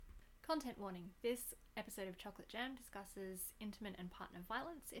Content warning. This episode of Chocolate Jam discusses intimate and partner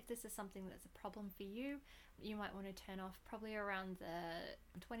violence. If this is something that's a problem for you, you might want to turn off probably around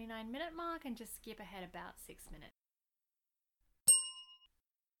the 29-minute mark and just skip ahead about 6 minutes.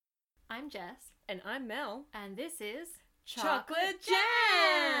 I'm Jess. And I'm Mel. And this is Chocolate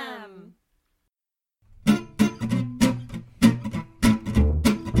Jam!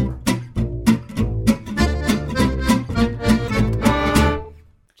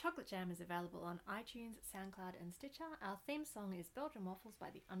 Chocolate Jam is available on iTunes, SoundCloud and Stitcher. Our theme song is Belgian Waffles by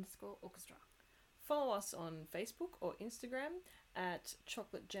the _ Orchestra. Follow us on Facebook or Instagram at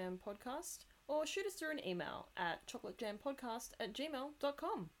Chocolate Jam Podcast, or shoot us through an email at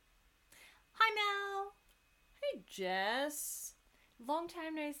chocolatejampodcast@gmail.com. Hi Mel! Hey Jess! Long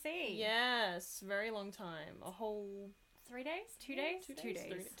time no see. Yes, very long time. A whole... 3 days? 2 days? 2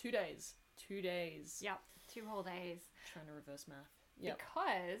 days. 2 days. 2 days. Yep, 2 whole days. Trying to reverse math. Yep.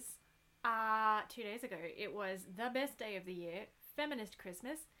 Because 2 days ago it was the best day of the year, Feminist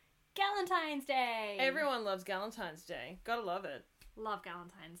Christmas, Galentine's Day. Everyone loves Galentine's Day. Gotta love it. Love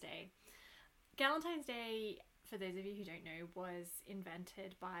Galentine's Day. Galentine's Day, for those of you who don't know, was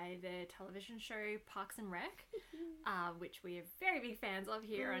invented by the television show Parks and Rec, which we are very big fans of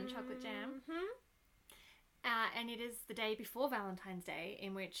here on Chocolate Jam. And it is the day before Valentine's Day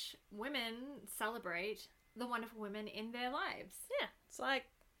in which women celebrate the wonderful women in their lives. Yeah, it's like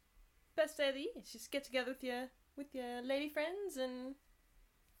best day of the year. Just get together with your lady friends and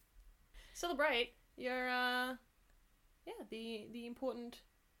celebrate your the important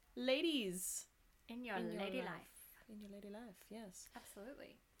ladies In your lady life. In your lady life, yes.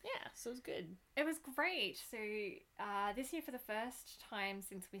 Absolutely. Yeah, so it's good. It was great. So this year, for the first time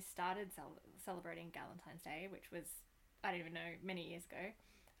since we started celebrating Galentine's Day, which was, I don't even know, many years ago,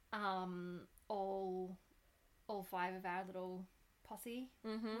 all 5 of our little posse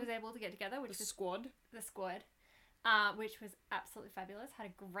was able to get together, which was the squad, which was absolutely fabulous. Had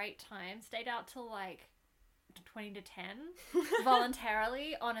a great time. Stayed out till like 20 to 10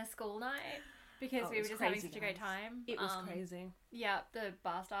 voluntarily on a school night because we were just having such a great time. It was crazy. Yeah, the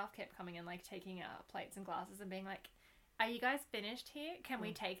bar staff kept coming in, like taking plates and glasses and being like, "Are you guys finished here? Can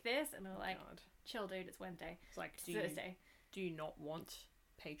we take this?" And we were like, God. "Chill, dude. It's Wednesday. It's like, Thursday." Do you not want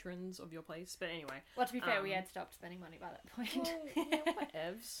patrons of your place? But anyway. Well, to be fair, we had stopped spending money by that point. Well, yeah,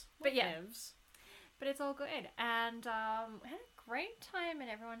 whatevs. But yeah. Whatevs. But it's all good. And we had a great time,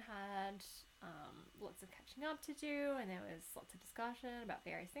 and everyone had lots of catching up to do, and there was lots of discussion about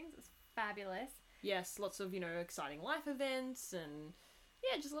various things. It was fabulous. Yes, lots of, exciting life events and,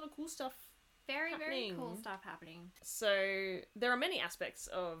 yeah, just a lot of cool stuff Very, happening. very cool stuff happening. So there are many aspects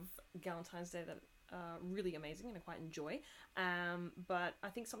of Galentine's Day that are really amazing and I quite enjoy. But I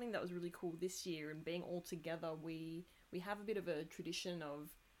think something that was really cool this year and being all together, we have a bit of a tradition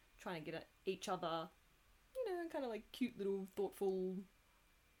of trying to get at each other, kind of like cute little thoughtful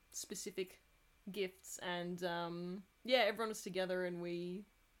specific gifts. And yeah, everyone was together and I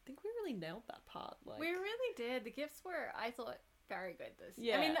think we really nailed that part. Like, We really did. The gifts were, I thought, very good this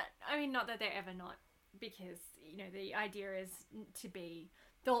Yeah. I mean, not that they're ever not, because, the idea is to be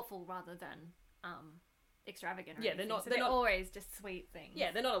thoughtful rather than extravagant or Yeah, anything. they're not- So they're not- always just sweet things.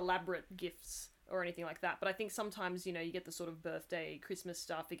 Yeah, they're not elaborate gifts or anything like that, but I think sometimes, you get the sort of birthday, Christmas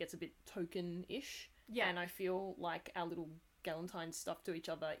stuff, it gets a bit token-ish. Yeah. And I feel like our little Galentine's stuff to each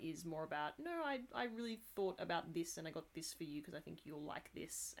other is more about, no, I really thought about this and I got this for you because I think you'll like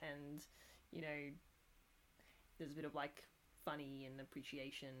this, and, there's a bit of, like, funny and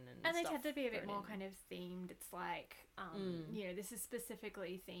appreciation and And they stuff tend to be a bit thrown more in. kind of themed. It's like, this is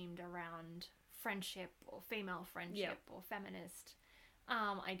specifically themed around friendship or female friendship or feminist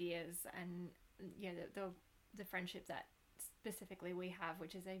ideas, and the friendship that specifically we have,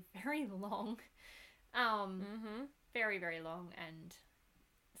 which is a very long, very, very long and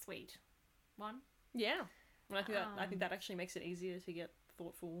sweet one. Yeah. And I think that actually makes it easier to get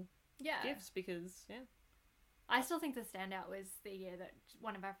thoughtful gifts because, yeah. I still think the standout was the year that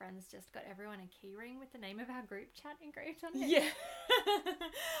one of our friends just got everyone a key ring with the name of our group chat engraved on it. Yeah.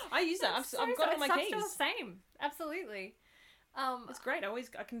 I use that. I've got it on my keys. Still the same. Absolutely. It's great.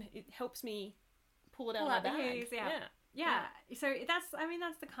 It helps me pull it out of my bag. Keys, yeah. So that's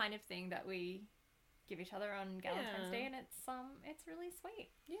the kind of thing that we give each other on Galentine's Day, and it's really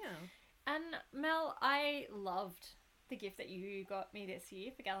sweet. Yeah. And Mel, I loved the gift that you got me this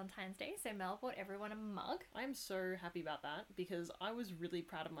year for Galentine's Day. So Mel bought everyone a mug. I'm so happy about that because I was really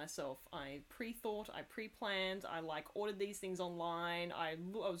proud of myself. I pre-thought, I pre-planned, I ordered these things online. I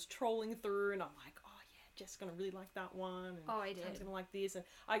was trolling through and I'm like, oh yeah, Jess gonna really like that one. And I did. Tam's gonna like this, and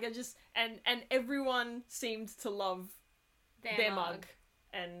I just and everyone seemed to love their mug.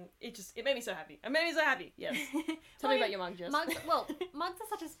 and it made me so happy. It made me so happy. Yes. Tell me about your mug, Jess. Mugs are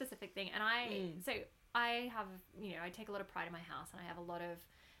such a specific thing, and I have, I take a lot of pride in my house, and I have a lot of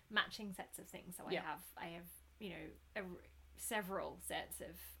matching sets of things. So I have several sets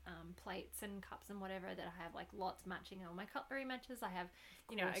of plates and cups and whatever that I have, like lots matching. All my cutlery matches. I have,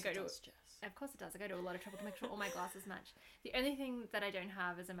 of course it does. I go to a lot of trouble to make sure all my glasses match. The only thing that I don't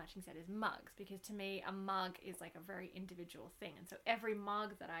have as a matching set is mugs, because to me a mug is like a very individual thing, and so every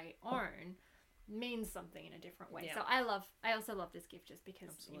mug that I own means something in a different way. So I also love this gift just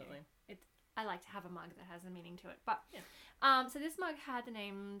because I like to have a mug that has a meaning to it. But so this mug had the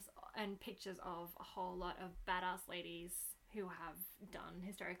names and pictures of a whole lot of badass ladies who have done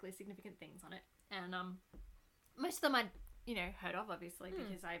historically significant things on it, and most of them I'd heard of, obviously,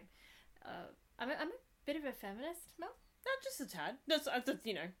 because I'm a bit of a feminist, Mel. Not just a tad. That's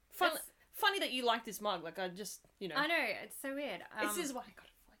funny that you like this mug. Like, I just I know, it's so weird. This is why I got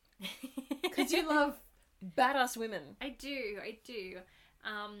it for you, because you love badass women. I do.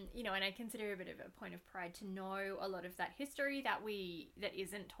 And I consider it a bit of a point of pride to know a lot of that history that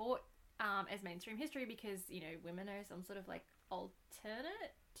isn't taught as mainstream history, because women are some sort of like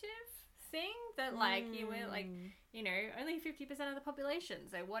alternative thing that only 50% of the population,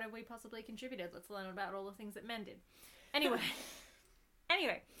 so what have we possibly contributed? Let's learn about all the things that men did. Anyway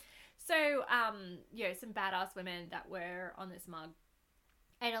so some badass women that were on this mug.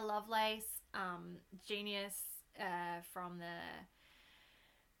 Ada Lovelace, genius from the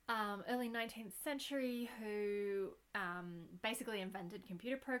early 19th century, who basically invented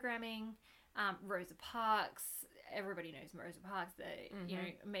computer programming. Rosa Parks, everybody knows Rosa Parks, the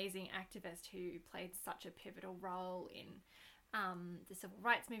amazing activist who played such a pivotal role in the civil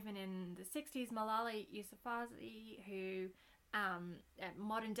rights movement in the 60s. Malala Yousafzai, who a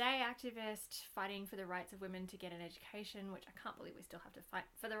modern day activist fighting for the rights of women to get an education, which I can't believe we still have to fight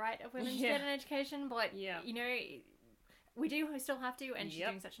for the right of women to get an education, but we still have to, and she's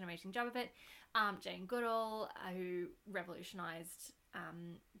doing such an amazing job of it. Jane Goodall, who revolutionized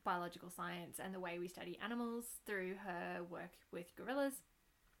biological science and the way we study animals through her work with gorillas.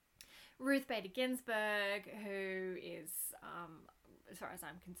 Ruth Bader Ginsburg, who is, as far as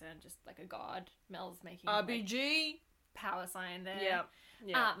I'm concerned, just like a god. Mel's making RBG power sign there.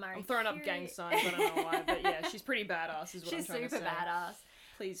 Yeah. I'm throwing up gang signs. I don't know why, but yeah, she's pretty badass. Is what I'm trying to say. She's super badass.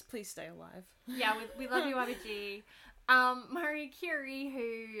 Please stay alive. Yeah, we love you, RBG. Marie Curie,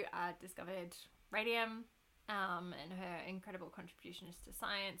 who discovered radium, and her incredible contributions to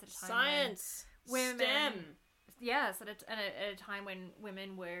science at a time when STEM. Yes, at a time when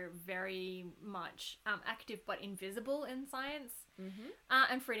women were very much active but invisible in science.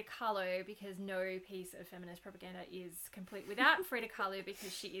 And Frida Kahlo, because no piece of feminist propaganda is complete without Frida Kahlo,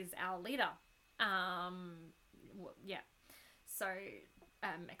 because she is our leader. So,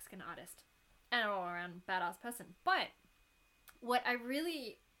 Mexican artist and an all-around badass person. But what I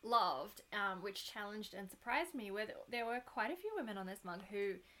really loved, which challenged and surprised me, were there were quite a few women on this mug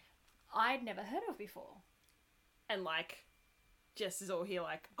who I'd never heard of before. And Jess is all here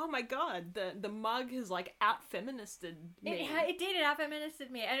oh my god, the mug has out-feministed me. It did, it out-feministed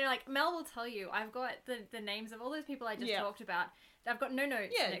me. And Mel will tell you, I've got the names of all those people I just talked about. I've got no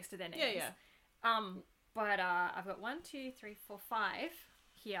notes next to their names. But I've got 1, 2, 3, 4, 5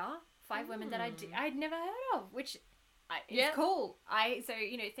 here. 5 women that I'd never heard of, which is cool.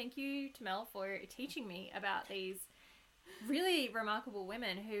 Thank you to Mel for teaching me about these really remarkable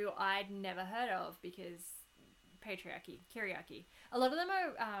women who I'd never heard of, because patriarchy, kyriarchy. A lot of them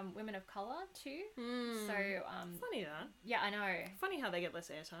are women of colour too. So funny that. Yeah, I know. Funny how they get less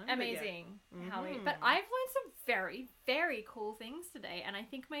airtime. Amazing. But I've learned some very, very cool things today, and I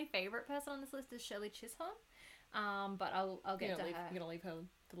think my favourite person on this list is Shirley Chisholm. But I'll get to her. You're gonna leave her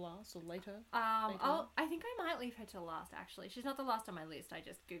to last or later? I think I might leave her to last, actually. She's not the last on my list. I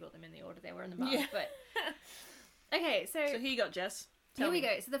just googled them in the order they were in the mug. Yeah. But okay, so here you go, Jess. Here we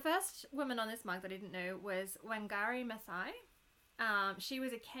go. So the first woman on this mug that I didn't know was Wangari Maathai. She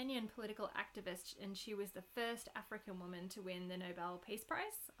was a Kenyan political activist, and she was the first African woman to win the Nobel Peace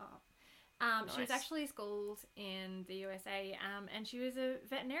Prize. Nice. She was actually schooled in the USA, and she was a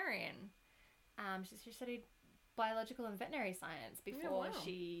veterinarian. She studied biological and veterinary science before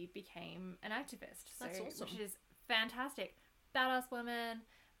she became an activist. That's awesome. Which is fantastic. Badass woman,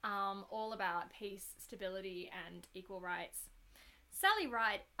 all about peace, stability, and equal rights. Sally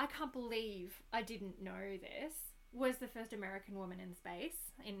Ride, I can't believe I didn't know this, was the first American woman in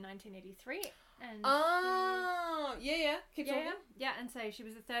space in 1983. And Keep talking. Yeah, and so she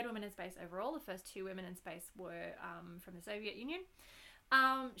was the third woman in space overall. The first 2 women in space were from the Soviet Union.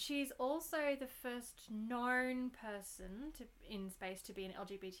 She's also the first known person in space to be an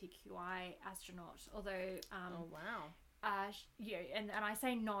LGBTQI astronaut. Although, Oh wow. and I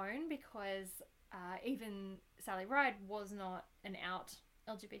say known because even Sally Ride was not an out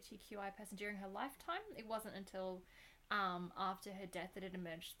LGBTQI person during her lifetime. It wasn't until after her death that it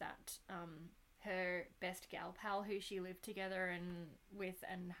emerged that her best gal pal, who she lived together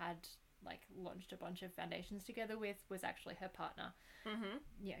and had like launched a bunch of foundations together with, was actually her partner. Mm-hmm.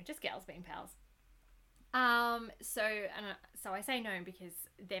 You know, just gals being pals. So I say known because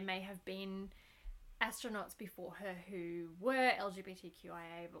there may have been astronauts before her who were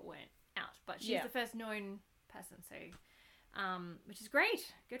LGBTQIA but weren't out. But she's the first known person, so which is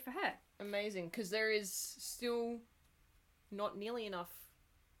great. Good for her. Amazing, because there is still not nearly enough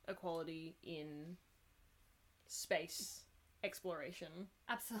equality in space exploration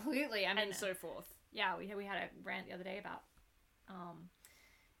Absolutely. I mean, and so forth. yeah, we had a rant the other day about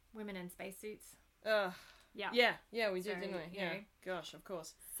women in spacesuits. Yeah, we did, So, didn't we? you Yeah. know. Gosh, of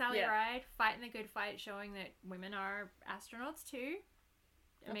course. Sally Ride fighting the good fight, showing that women are astronauts too.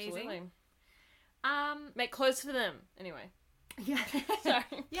 Amazing. Absolutely. Make clothes for them. Anyway. Yeah.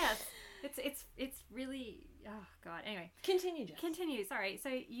 Sorry. Yes. It's really, oh god. Anyway, Continue, Jess. continue. Sorry. So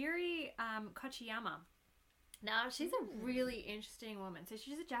Yuri Kochiyama. Now she's a really interesting woman. So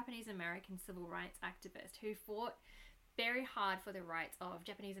she's a Japanese American civil rights activist who fought very hard for the rights of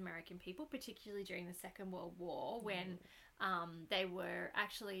Japanese American people, particularly during the Second World War, when they were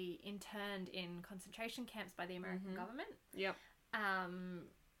actually interned in concentration camps by the American government. Yep.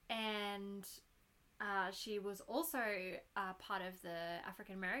 And she was also part of the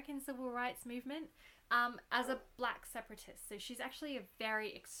African American civil rights movement as a black separatist. So she's actually a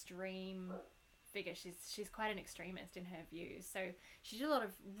very extreme figure. She's quite an extremist in her views. So she did a lot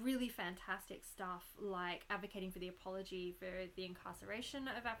of really fantastic stuff, like advocating for the apology for the incarceration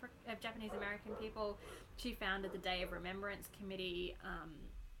of Japanese American people. She founded the Day of Remembrance Committee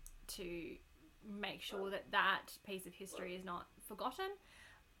to make sure that piece of history is not forgotten.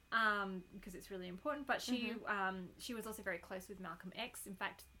 Because it's really important. But she was also very close with Malcolm X. In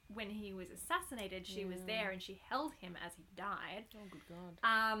fact, when he was assassinated, she was there and she held him as he died. Oh, good God.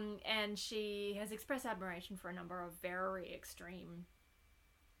 And she has expressed admiration for a number of very extreme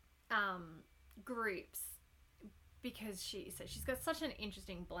groups because she's got such an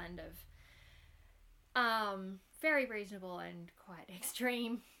interesting blend of very reasonable and quite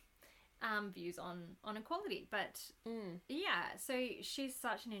extreme views on equality. But yeah, so she's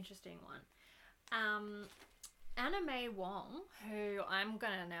such an interesting one. Anna May Wong, who I'm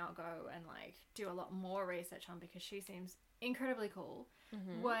gonna now go and like do a lot more research on because she seems incredibly cool,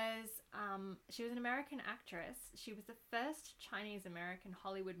 she was an American actress. She was the first Chinese American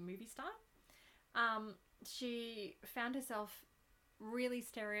Hollywood movie star. She found herself really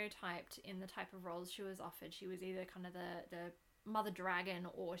stereotyped in the type of roles she was offered. She was either kind of the mother dragon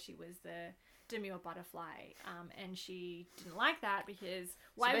or she was the demure butterfly, and she didn't like that because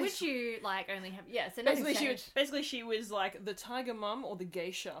why would you like only have so basically she was like the tiger mum or the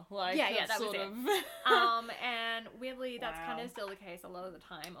geisha, like that was sort it. of And weirdly that's kind of still the case a lot of the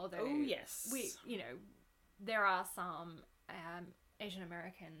time, although yes, there are some Asian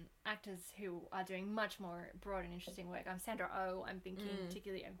American actors who are doing much more broad and interesting work. I'm Sandra Oh, I'm thinking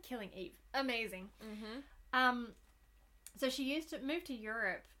particularly Killing Eve, amazing. So she moved to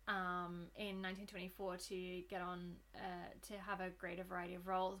Europe in 1924 to get on to have a greater variety of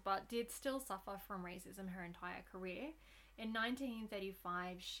roles, but did still suffer from racism her entire career. In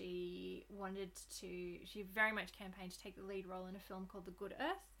 1935, she very much campaigned to take the lead role in a film called The Good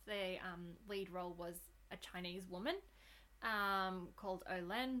Earth. The lead role was a Chinese woman called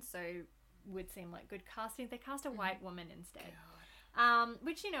Olen, so would seem like good casting. They cast a white woman instead.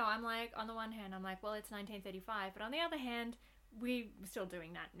 Which, I'm like, on the one hand, I'm like, well, it's 1935, but on the other hand, we're still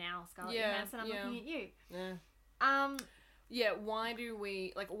doing that now, Scarlett Johansson. I'm looking at you. Why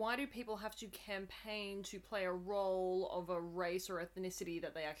do people have to campaign to play a role of a race or ethnicity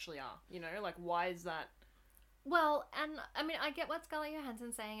that they actually are? Why is that? Well, and I mean, I get what Scarlett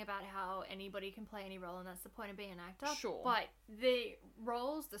Johansson's saying about how anybody can play any role and that's the point of being an actor. Sure. But the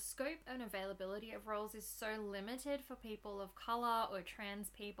scope and availability of roles is so limited for people of colour or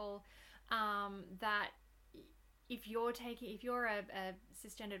trans people that if you're a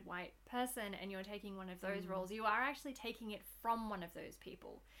cisgendered white person and you're taking one of those roles, you are actually taking it from one of those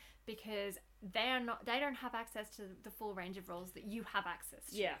people because they don't have access to the full range of roles that you have access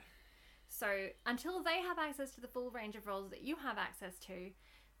to. Yeah. So until they have access to the full range of roles that you have access to,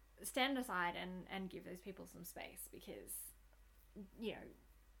 stand aside and give those people some space because,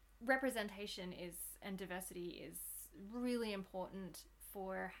 representation and diversity is really important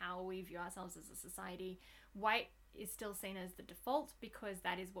for how we view ourselves as a society. White is still seen as the default because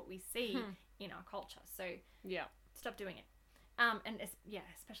that is what we see in our culture. So Yeah. stop doing it.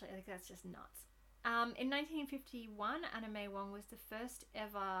 Especially, I think that's just nuts. In 1951, Anna May Wong was the first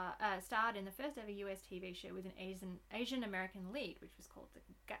ever starred in the first ever US TV show with an Asian American lead, which was called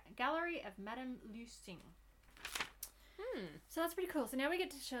The Gallery of Madame Lu Xing. So that's pretty cool. So now we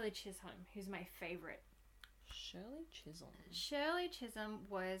get to Shirley Chisholm, who's my favorite. Shirley Chisholm. Shirley Chisholm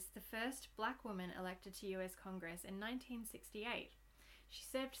was the first black woman elected to US Congress in 1968. She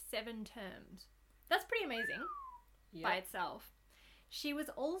served 7 terms. That's pretty amazing by itself. She was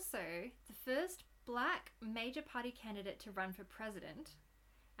also the first black major party candidate to run for president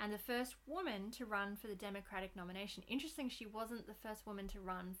and the first woman to run for the Democratic nomination. Interesting, she wasn't the first woman to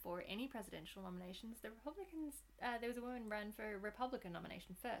run for any presidential nominations. The Republicans, there was a woman ran for a Republican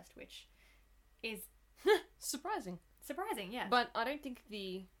nomination first, which is surprising, yeah. But I don't think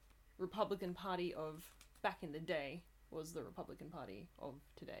the Republican Party of back in the day was the Republican Party of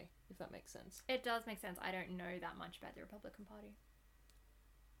today, if that makes sense. It does make sense. I don't know that much about the Republican Party.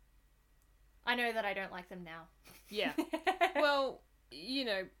 I know that I don't like them now. Yeah. Well, you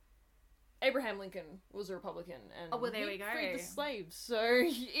know, Abraham Lincoln was a Republican, and there we he go. freed the slaves. So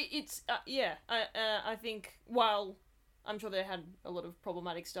it's I think while I'm sure they had a lot of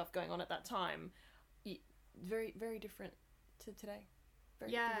problematic stuff going on at that time, very very different to today.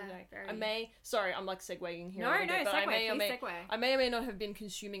 Very different to today. Very. I'm like segueing here. No, bit, but segue. I may or may not have been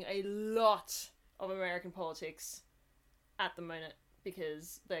consuming a lot of American politics at the moment,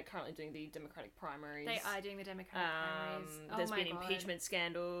 because they're currently doing the Democratic primaries. They are doing the Democratic primaries. There's been impeachment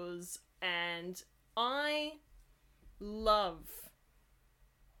scandals, and I love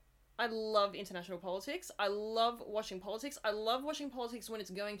international politics. I love watching politics. I love watching politics when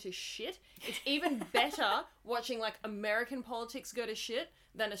it's going to shit. It's even better watching like American politics go to shit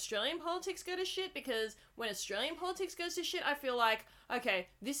than Australian politics go to shit, because when Australian politics goes to shit, I feel like, okay,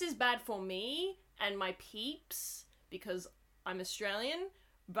 this is bad for me and my peeps because I'm Australian,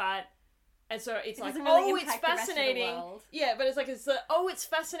 and so it's like, really it's fascinating. Yeah, but it's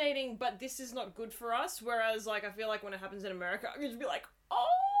fascinating, but this is not good for us. Whereas, like, I feel like when it happens in America, I can just be like, oh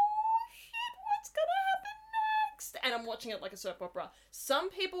shit, what's gonna happen next? And I'm watching it like a soap opera. Some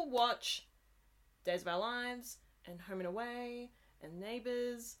people watch Days of Our Lives and Home and Away and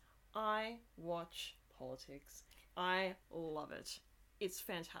Neighbours. I watch politics. I love it. It's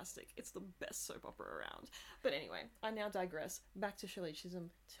fantastic. It's the best soap opera around. But anyway, I now digress. Back to Shirley Chisholm.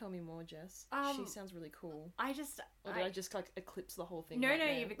 Tell me more, Jess. She sounds really cool. Or did I just like eclipse the whole thing? No,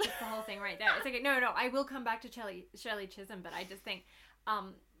 you've eclipsed the whole thing right there. It's okay. No, I will come back to Shirley Chisholm, but I just think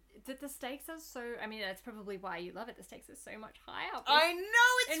that the stakes are so... I mean, that's probably why you love it. The stakes are so much higher. I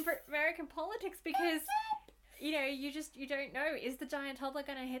know! In American politics, because... You know, you don't know. Is the giant toddler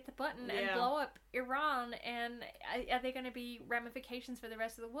going to hit the button and blow up Iran? And are there going to be ramifications for the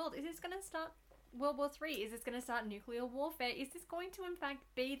rest of the world? Is this going to start World War III? Is this going to start nuclear warfare? Is this going to, in fact,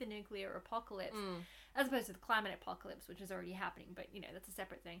 be the nuclear apocalypse? As opposed to the climate apocalypse, which is already happening. But, you know, that's a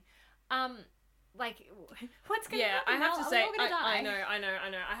separate thing. Like, what's going to happen? I have to say, I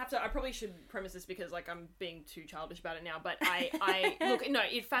know. I probably should premise this because, like, I'm being too childish about it now, but I look, no,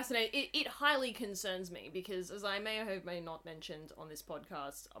 it fascinates, it highly concerns me, because as I may or may not mentioned on this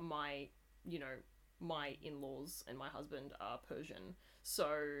podcast, my in-laws and my husband are Persian,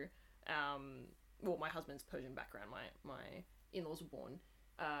 so, my husband's Persian background, my in-laws were born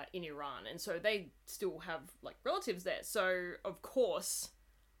in Iran, and so they still have, like, relatives there, so, of course...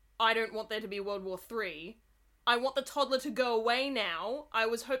 I don't want there to be World War III. I want the toddler to go away now. I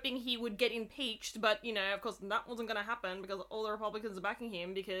was hoping he would get impeached, but, you know, of course that wasn't going to happen because all the Republicans are backing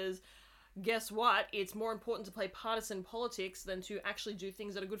him, because guess what? It's more important to play partisan politics than to actually do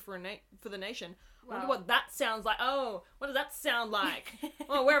things that are good for the nation. I wonder what that sounds like. Oh, what does that sound like?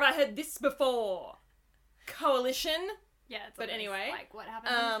 Oh, where have I heard this before? Coalition? Yeah, it's but anyway, like what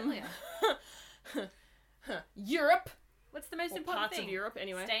happened in Australia. Europe. What's the most important parts thing? of Europe,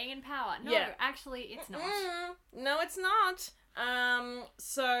 anyway. Staying in power. No, actually, it's not. No, it's not.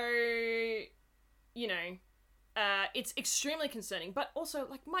 So, you know, it's extremely concerning, but also,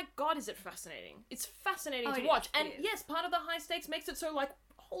 like, my God, is it fascinating. It's fascinating to watch. And yes, part of the high stakes makes it so, like,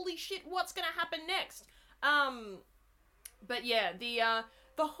 holy shit, what's gonna happen next? But yeah, the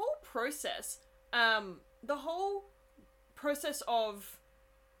whole process, of...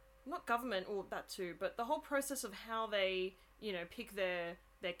 not government, or that too, but the whole process of how they, you know, pick their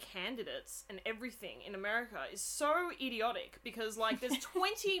candidates and everything in America is so idiotic, because, like, there's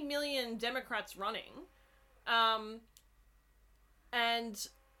 20 million Democrats running, and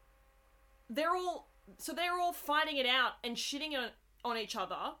they're all fighting it out and shitting on each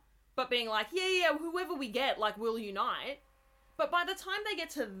other, but being like, yeah, whoever we get, like, we'll unite. But by the time they get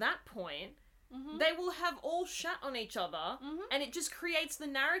to that point, they will have all shat on each other, and it just creates the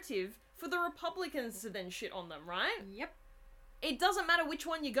narrative for the Republicans to then shit on them, right? Yep. It doesn't matter which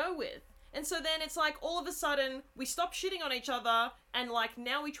one you go with. And so then it's like, all of a sudden, we stop shitting on each other, and like,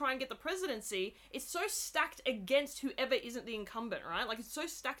 now we try and get the presidency. It's so stacked against whoever isn't the incumbent, right? Like, it's so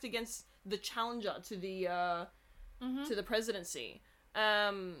stacked against the challenger to the presidency.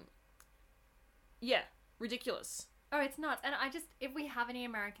 Yeah, ridiculous. Oh, it's nuts. And if we have any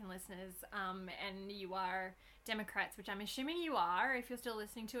American listeners, and you are Democrats, which I'm assuming you are, if you're still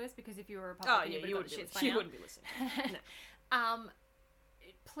listening to us, because if you were a Republican, you wouldn't be listening. No.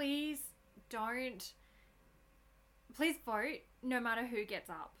 Please vote no matter who gets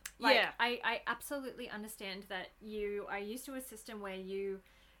up. Like, yeah. I absolutely understand that you are used to a system where you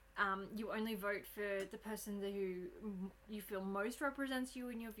only vote for the person who you feel most represents you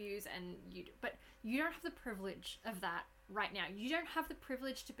and your views, but you don't have the privilege of that right now. You don't have the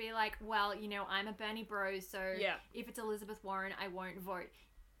privilege to be like, well, I'm a Bernie bro, so if it's Elizabeth Warren, I won't vote.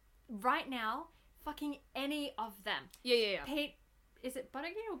 Right now, fucking any of them. Yeah. Pete, is it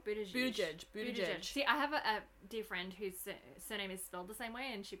Buttigieg or Buttigieg? Buttigieg. See, I have a dear friend whose surname is spelled the same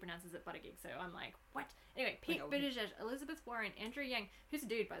way, and she pronounces it Buttigieg, so I'm like, what? Anyway, Pete Buttigieg, Elizabeth Warren, Andrew Yang, who's a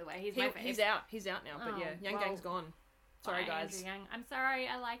dude, by the way. He's my fave. He's out now, but Yang Gang's gone. Sorry, guys. Andrew Yang. I'm sorry,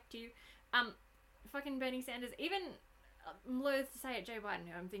 I liked you. Fucking Bernie Sanders, even, I'm loath to say it, Joe Biden,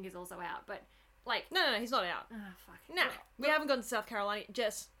 who I think is also out, but, like... No, he's not out. Oh, fuck. Nah, we haven't gone to South Carolina.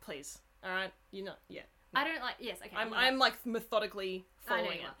 Jess, please. Alright? You're not... Yeah. I don't like... Yes, okay. I'm like, methodically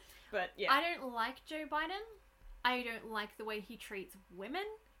following it. But, yeah. I don't like Joe Biden. I don't like the way he treats women.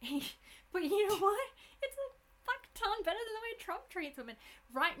 But you know what? It's a fuck ton better than the way Trump treats women.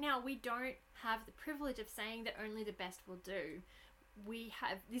 Right now, we don't have the privilege of saying that only the best will do.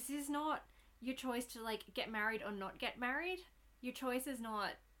 This is not your choice to, like, get married or not get married. Your choice is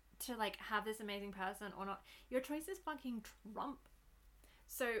not to, like, have this amazing person or not. Your choice is fucking Trump.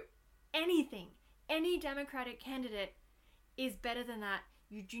 So, anything, any Democratic candidate is better than that.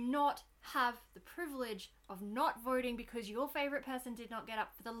 You do not have the privilege of not voting because your favorite person did not get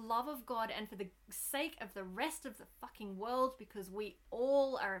up. For the love of God and for the sake of the rest of the fucking world, because we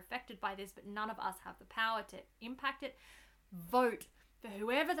all are affected by this, but none of us have the power to impact it. Vote for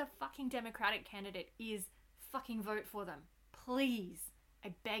whoever the fucking Democratic candidate is. Fucking vote for them. Please.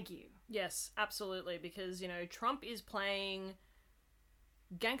 I beg you. Yes, absolutely. Because, Trump is playing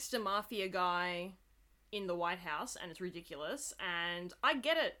gangster mafia guy in the White House, and it's ridiculous. And I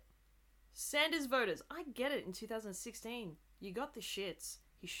get it. Sanders voters, I get it. In 2016, you got the shits.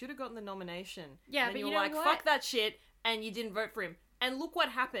 He should have gotten the nomination. Yeah, and but you you were know like, what? fuck that shit, and you didn't vote for him. And look what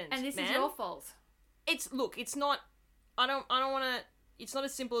happened. And this man. is your fault. It's not. I don't want to. It's not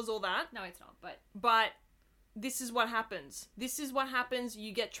as simple as all that. No, it's not. But this is what happens. This is what happens.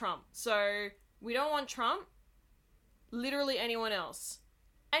 You get Trump. So we don't want Trump. Literally anyone else.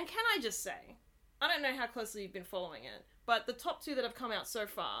 And can I just say, I don't know how closely you've been following it, but the top two that have come out so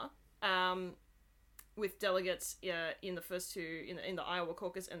far, with delegates in the first two, in the Iowa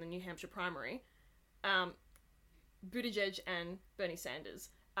caucus and the New Hampshire primary, Buttigieg and Bernie Sanders.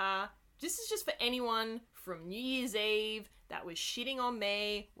 This is just for anyone from New Year's Eve that was shitting on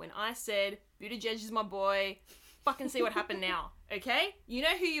me when I said, Buttigieg is my boy. Fucking see what happened now, okay? You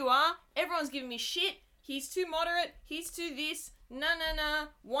know who you are. Everyone's giving me shit. He's too moderate. He's too this. Nah.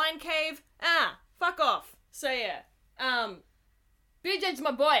 Wine cave. Fuck off. So yeah. Buttigieg's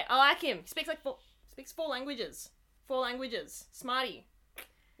my boy. I like him. He speaks four languages. Smarty.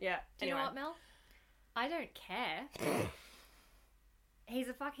 Yeah. Do you know what, Mel? I don't care. He's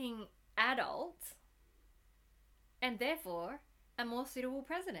a fucking adult, and therefore a more suitable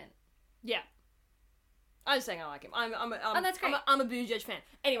president. Yeah. I'm just saying I like him. And that's great. I'm a Buttigieg fan.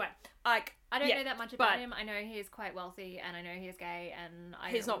 Anyway, like... I don't know that much about him. I know he's quite wealthy, and I know he's gay, and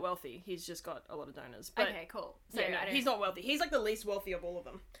he's not wealthy. He's just got a lot of donors. But okay, cool. So yeah, he's not wealthy. He's like the least wealthy of all of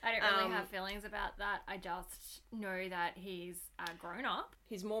them. I don't really have feelings about that. I just know that he's grown up.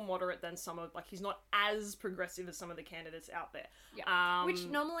 He's more moderate than some of... Like, he's not as progressive as some of the candidates out there. Yeah. Which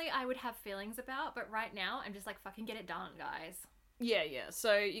normally I would have feelings about, but right now I'm just like, fucking get it done, guys. Yeah.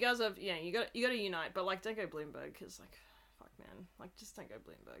 So you guys have... Yeah, you got to unite, but, like, don't go Bloomberg, because, like, fuck, man. Like, just don't go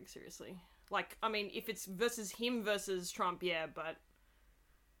Bloomberg, seriously. Like, I mean, if it's him versus Trump, yeah, but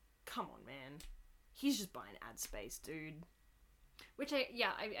come on, man. He's just buying ad space, dude. Which I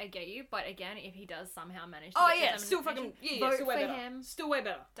get you, but again, if he does somehow manage to still fucking vote still way for better. him. Still way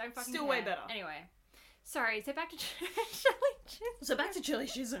better. Don't fucking still care. way better. Anyway, sorry. So back to Shirley Chisholm. So back to Shirley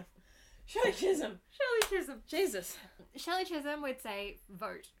Chisholm. Shirley Chisholm. Shirley Chisholm. Jesus. Shirley Chisholm would say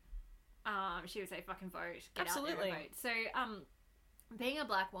vote. She would say fucking vote. Get Absolutely. out there and vote. So, being a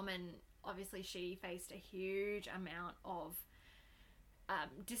black woman, obviously she faced a huge amount of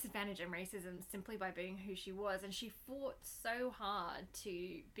disadvantage and racism simply by being who she was, and she fought so hard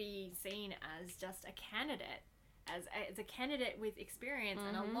to be seen as just a candidate, as a candidate with experience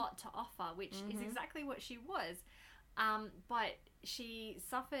and a lot to offer, which is exactly what she was. But she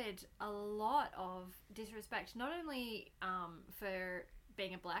suffered a lot of disrespect, not only for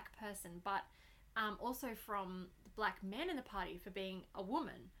being a black person, but also from black men in the party for being a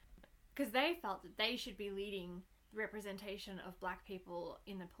woman, because they felt that they should be leading the representation of black people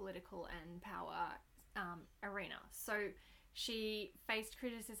in the political and power arena. So she faced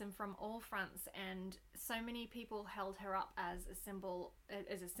criticism from all fronts, and so many people held her up as a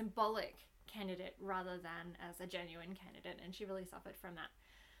symbolic candidate rather than as a genuine candidate, and she really suffered from that.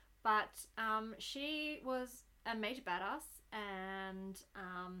 But she was a major badass, and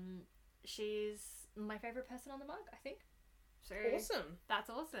she's my favorite person on the mug, I think. So Awesome.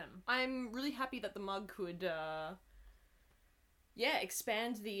 that's awesome. I'm really happy that the mug could,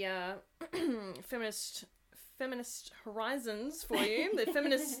 expand the feminist horizons for you, the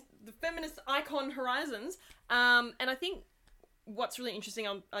feminist icon horizons. And I think what's really interesting,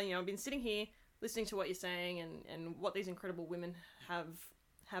 I've been sitting here listening to what you're saying and what these incredible women have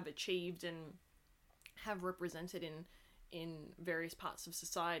achieved and have represented in various parts of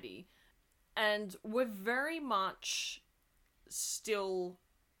society, and we're very much still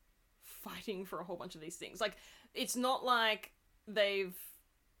fighting for a whole bunch of these things. Like, it's not like they've,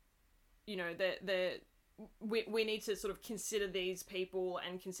 we need to sort of consider these people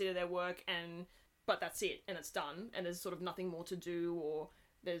and consider their work, but that's it, and it's done, and there's sort of nothing more to do, or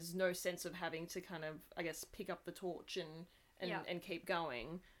there's no sense of having to kind of, I guess, pick up the torch and keep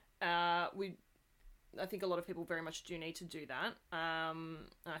going. I think a lot of people very much do need to do that. I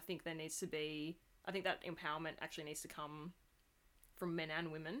think I think that empowerment actually needs to come from men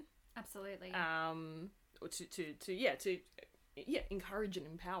and women. Absolutely. To encourage and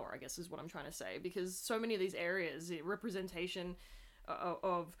empower, I guess, is what I'm trying to say, because so many of these areas, representation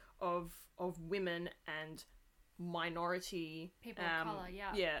of women and minority people of color,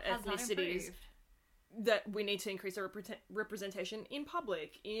 has not ethnicities, improved. that we need to increase our representation in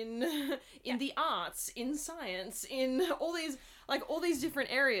public, in the arts, in science, in all these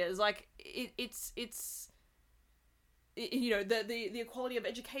different areas. Like, it's the equality of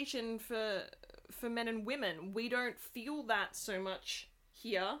education for men and women. We don't feel that so much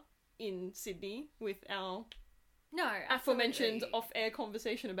here in Sydney with our aforementioned off-air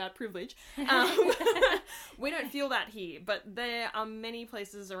conversation about privilege. We don't feel that here, but there are many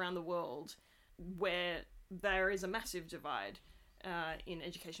places around the world where there is a massive divide in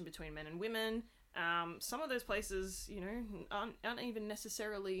education between men and women. Some of those places, aren't even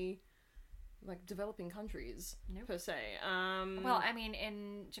necessarily like developing countries per se. Well, I mean,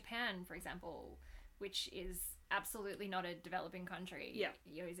 in Japan, for example, which is absolutely not a developing country,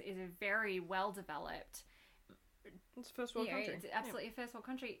 is a very well developed. It's a first world country. It's absolutely a first world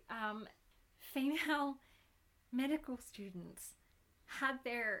country. Female medical students had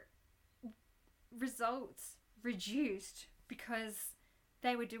their results reduced because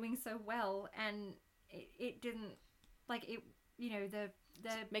they were doing so well, and it didn't, like, it, the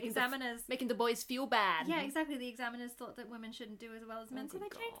examiners making the boys feel bad. Yeah, exactly. The examiners thought that women shouldn't do as well as men, so they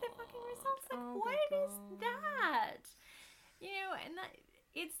changed their fucking results. Like, what is that?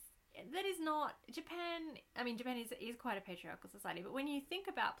 And that is not Japan. I mean, Japan is quite a patriarchal society, but when you think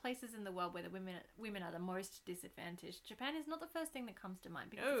about places in the world where the women are the most disadvantaged, Japan is not the first thing that comes to mind,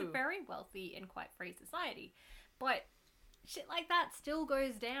 because it's a very wealthy and quite free society. But shit like that still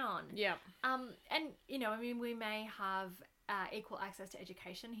goes down. Yeah. And we may have equal access to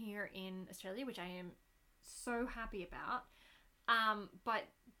education here in Australia, which I am so happy about. But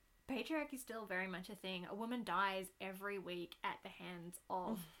patriarchy is still very much a thing. A woman dies every week at the hands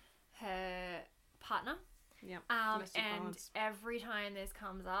of her partner. Yeah. And violence. every time this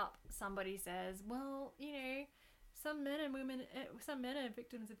comes up, somebody says, well, some men are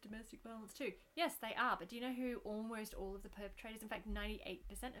victims of domestic violence too. Yes, they are. But do you know who almost all of the perpetrators, in fact,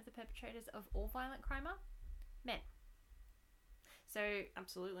 98% of the perpetrators of all violent crime are? Men. So,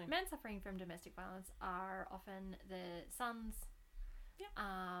 absolutely, men suffering from domestic violence are often the sons,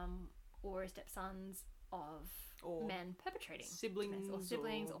 or stepsons of men perpetrating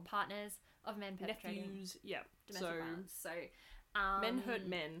siblings, or partners of men perpetrating nephews. Domestic violence. So, men hurt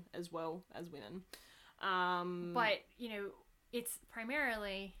men as well as women. But it's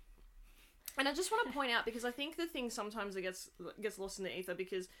primarily. And I just want to point out, because I think the thing sometimes that gets lost in the ether,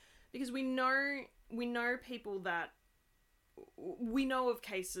 because because we know people that we know of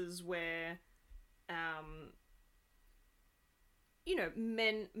cases where you know,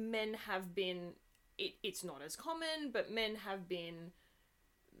 men have been, it's not as common, but men have been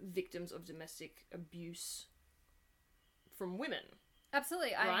victims of domestic abuse from women.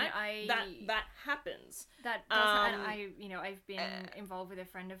 Absolutely. Right? That happens. That does, and I've been involved with a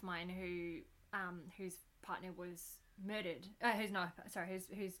friend of mine whose partner was murdered.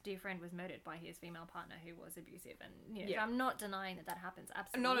 Whose dear friend was murdered by his female partner who was abusive, and so I'm not denying that happens.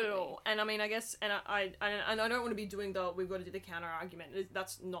 Absolutely, not at all. And I mean, I guess, and I don't want to be doing we've got to do the counter argument.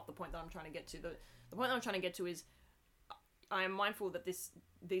 That's not the point that I'm trying to get to. The point that I'm trying to get to is, I am mindful that these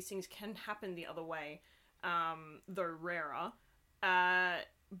things can happen the other way, though rarer.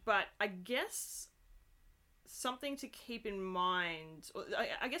 But I guess something to keep in mind, or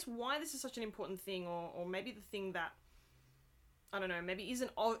I guess why this is such an important thing, or maybe the thing that, I don't know, maybe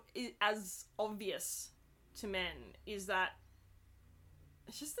isn't as obvious to men, is that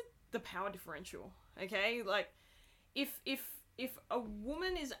it's just the power differential, okay? Like, if a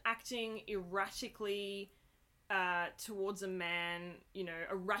woman is acting erratically towards a man,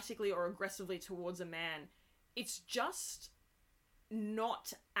 erratically or aggressively towards a man, it's just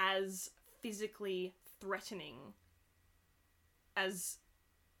not as physically threatening as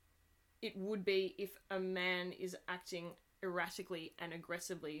it would be if a man is acting erratically and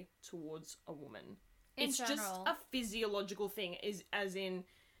aggressively towards a woman. It's general, just a physiological thing, as in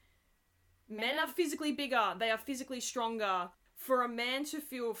men are physically bigger, they are physically stronger. For a man to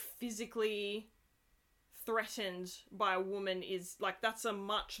feel physically threatened by a woman is like, that's a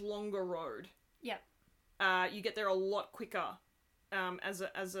much longer road. Yep. You get there a lot quicker. As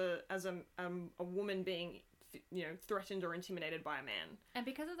a woman being, threatened or intimidated by a man, and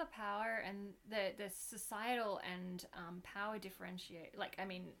because of the power and the societal and power differentiate,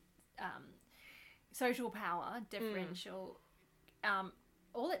 social power differential,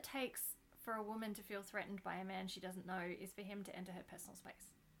 all it takes for a woman to feel threatened by a man she doesn't know is for him to enter her personal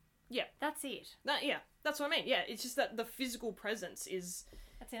space. Yeah, that's it. That's what I mean. Yeah, it's just that the physical presence is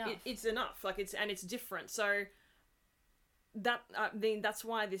that's enough. It's enough. Like it's different. So. That's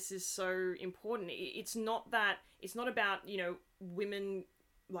why this is so important. It's not about, women,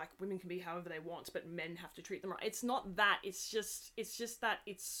 like, women can be however they want, but men have to treat them right. It's not that. It's just that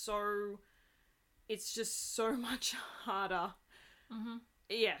it's just so much harder. Mm-hmm.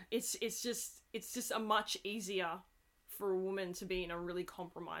 Yeah, it's just a much easier for a woman to be in a really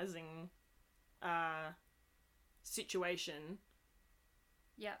compromising situation.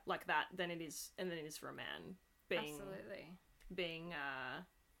 Yeah. Like that than it is for a man. Absolutely. Being, I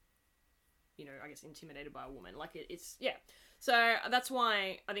guess intimidated by a woman. Like it's yeah. So I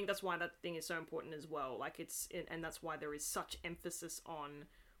think that's why that thing is so important as well. Like and that's why there is such emphasis on,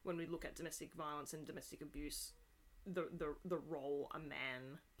 when we look at domestic violence and domestic abuse, the role a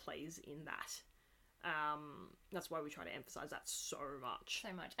man plays in that. That's why we try to emphasize that so much.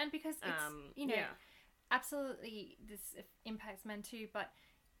 And because it's, absolutely this impacts men too, but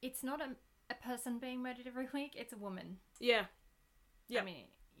it's not a person being murdered every week, it's a woman. Yeah. I mean,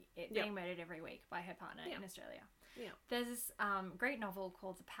 being murdered every week by her partner in Australia. Yeah. There's this great novel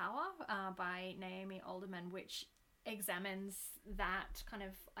called The Power by Naomi Alderman, which examines that kind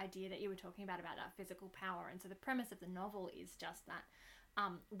of idea that you were talking about our physical power. And so the premise of the novel is just that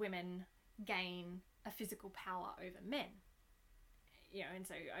women gain a physical power over men. And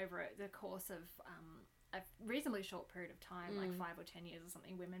so over the course of a reasonably short period of time, like 5 or 10 years or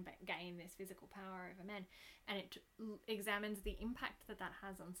something, women gain this physical power over men, and it examines the impact that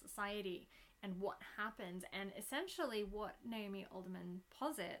has on society and what happens. And essentially what Naomi Alderman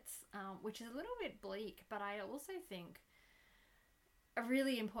posits, which is a little bit bleak, but I also think a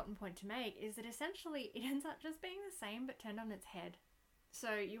really important point to make, is that essentially it ends up just being the same but turned on its head.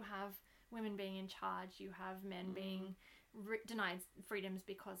 So you have women being in charge, you have men being denied freedoms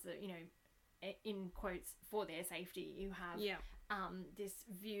because of, in quotes, for their safety. You have this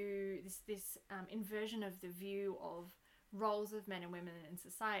view, this inversion of the view of roles of men and women in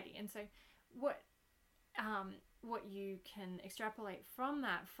society. And so what you can extrapolate from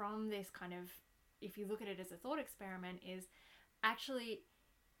that, from this kind of, if you look at it as a thought experiment, is actually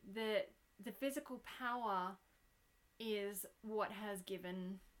the physical power is what has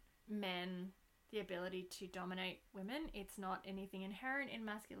given men the ability to dominate women. It's not anything inherent in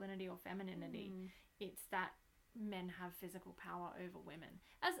masculinity or femininity. It's that men have physical power over women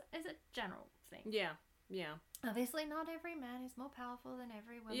as a general thing. Yeah. Obviously, not every man is more powerful than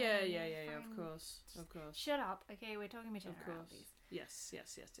every woman. Yeah. Of course. Shut up. Okay, we're talking about generalities. Yes.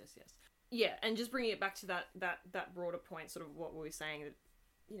 Yeah, and just bringing it back to that broader point, sort of what we were saying, that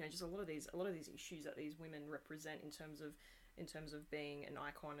just a lot of these issues that these women represent in terms of being an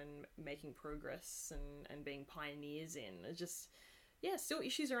icon and making progress and being pioneers in. It's just, still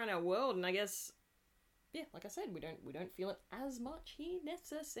issues around our world, and I guess, like I said, we don't feel it as much here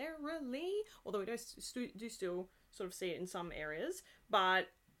necessarily, although we do still sort of see it in some areas. But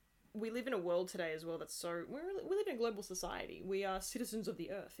we live in a world today as well that's we live in a global society. We are citizens of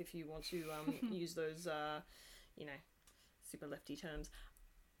the earth, if you want to use those super lefty terms.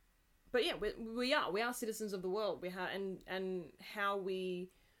 But yeah, we are citizens of the world. We have and how we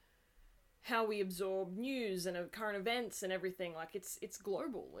absorb news and current events and everything, like it's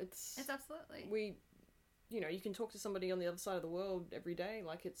global. It's absolutely, you can talk to somebody on the other side of the world every day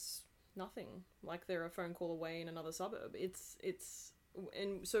like it's nothing, like they're a phone call away in another suburb.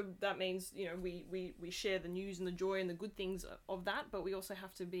 And so that means, we share the news and the joy and the good things of that, but we also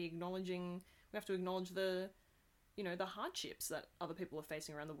have to acknowledge the the hardships that other people are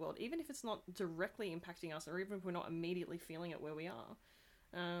facing around the world, even if it's not directly impacting us, or even if we're not immediately feeling it where we are.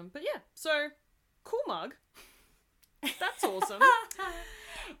 But yeah, so cool mug. That's awesome.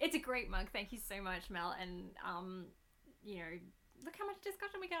 It's a great mug. Thank you so much, Mel. And look how much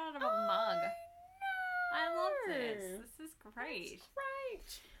discussion we got out of a mug. I love this. This is great. It's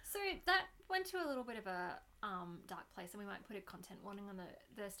great. So that went to a little bit of a dark place, and we might put a content warning on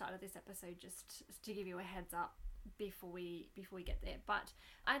the start of this episode just to give you a heads up before we get there. But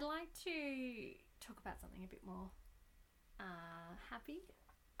I'd like to talk about something a bit more happy,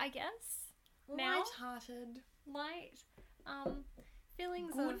 I guess. Light-hearted. Light.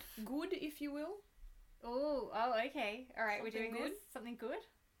 Feelings good, if you will. Oh, okay. All right, we're doing good? this. Something good?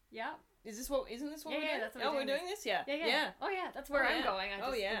 Yeah. Isn't this what we're doing? That's what we're doing this? Yeah. Yeah. Oh, yeah, that's where I'm going.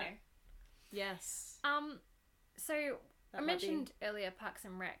 Yes. So I mentioned earlier Parks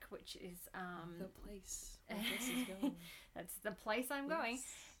and Rec, which is the place. Where this is going. That's the place I'm going.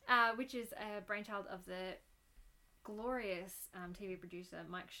 Which is a brainchild of the glorious TV producer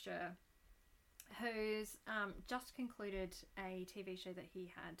Mike Schur, who's just concluded a TV show that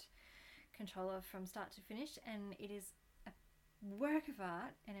he had control of from start to finish, and it is a work of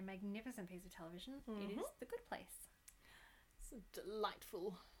art and a magnificent piece of television. It is The Good Place. It's a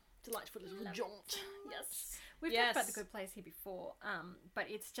delightful little jaunt. Yes. We've talked about The Good Place here before, but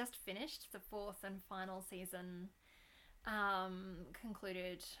it's just finished. The fourth and final season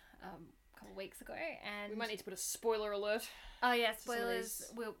concluded a couple of weeks ago, and we might need to put a spoiler alert. Oh yeah,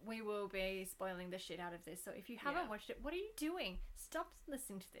 spoilers. We will be spoiling the shit out of this. So if you haven't watched it, what are you doing? Stop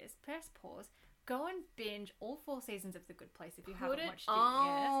listening to this. Press pause. Go and binge all 4 seasons of The Good Place if you haven't watched it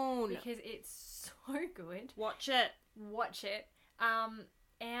yet, because it's so good. Watch it.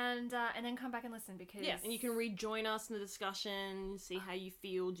 And then come back and listen, because and you can rejoin us in the discussion, see how you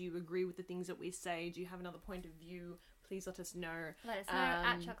feel. Do you agree with the things that we say? Do you have another point of view? Please let us know. Let us know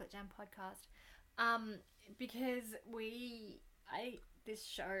at Chocolate Jam Podcast. Because this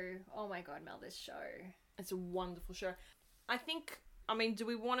show, oh my god, Mel, this show. It's a wonderful show.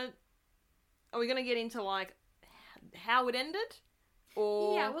 Are we going to get into like how it ended?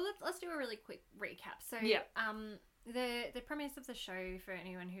 Or yeah, well let's do a really quick recap. So the premise of the show, for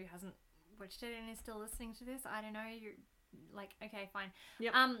anyone who hasn't watched it and is still listening to this, I don't know, you're like, okay, fine.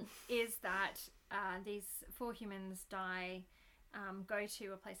 Yep. Is that these 4 humans die, go to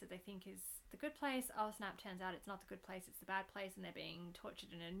a place that they think is the good place. Oh snap, turns out it's not the good place, it's the bad place, and they're being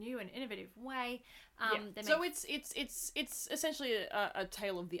tortured in a new and innovative way. So it's essentially a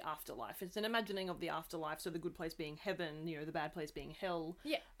tale of the afterlife. It's an imagining of the afterlife. So the good place being heaven, the bad place being hell.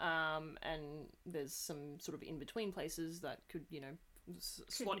 Yeah. And there's some sort of in between places that could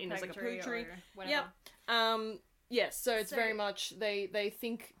slot in as like a purgatory. Whatever. Yeah. Yes, so it's very much they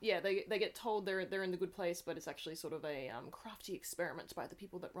think they get told they're in the good place, but it's actually sort of a crafty experiment by the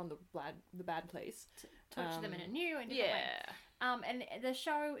people that run the bad place. Torture them in a new and different way. And the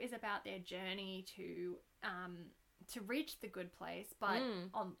show is about their journey to reach the good place, but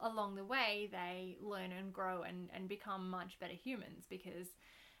along the way they learn and grow and become much better humans, because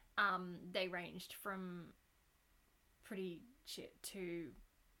they ranged from pretty shit to,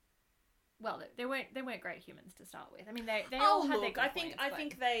 well, they weren't great humans to start with. I mean, they all had their good points, I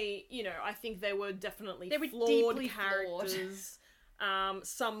think they were definitely they were flawed characters.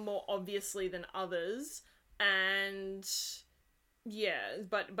 Some more obviously than others, and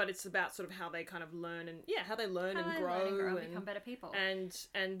but it's about sort of how they kind of learn and grow and become better people,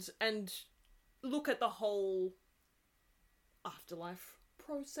 and look at the whole afterlife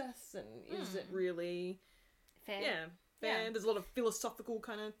process, and is it really fair? Yeah. Yeah. There's a lot of philosophical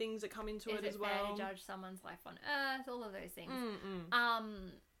kind of things that come into it as well. Is it fair to judge someone's life on Earth? All of those things.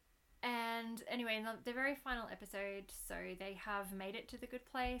 And And anyway, in the very final episode, so they have made it to the good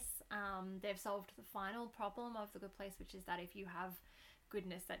place. They've solved the final problem of the good place, which is that if you have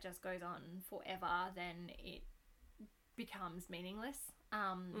goodness that just goes on forever, then it becomes meaningless.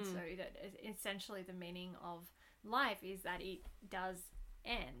 So that essentially the meaning of life is that it does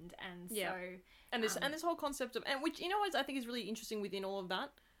end, and so and this whole concept of, and which, you know what I think is really interesting within all of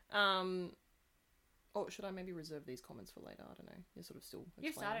that. Or should I maybe reserve these comments for later? I don't know. You're sort of still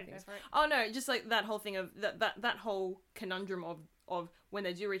You've started, things. go for it. Oh no, just like that whole thing of that whole conundrum of when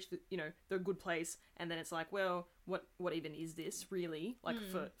they do reach the, you know, the good place, and then it's like, well, what even is this really, like,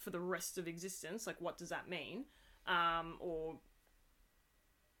 for the rest of existence? Like, what does that mean? Or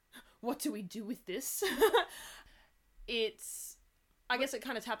what do we do with this? I guess it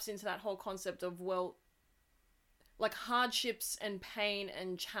kind of taps into that whole concept of, well, like, hardships and pain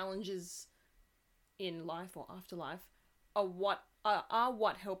and challenges in life or afterlife are what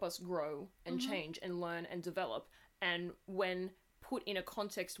help us grow and change and learn and develop. And when put in a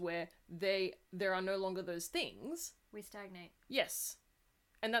context where there are no longer those things, we stagnate. Yes.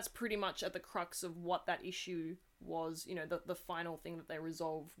 And that's pretty much at the crux of what that issue was. You know, the final thing that they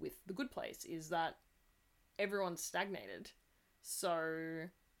resolve with the good place is that everyone's stagnated. So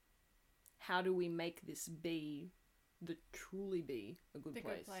how do we make this truly be a good place?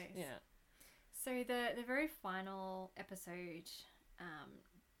 Good place. Yeah. So the very final episode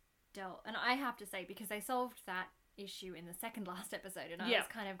dealt, and I have to say, because they solved that issue in the second last episode, and I was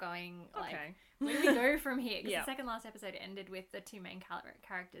kind of going, like, okay, where do we go from here? Because Yeah. the second last episode ended with the two main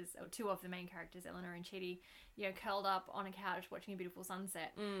characters, or two of the main characters, Eleanor and Chidi, you know, curled up on a couch watching a beautiful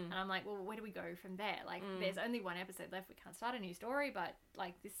sunset. And I'm like, well, where do we go from there? Like, there's only one episode left. We can't start a new story, but,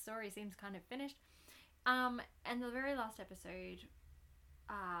 like, this story seems kind of finished. And the very last episode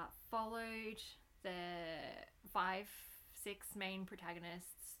followed the 5-6 main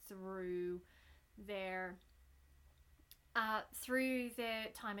protagonists through their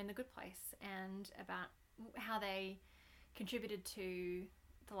time in the good place, and about how they contributed to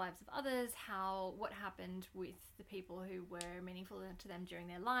the lives of others, what happened with the people who were meaningful to them during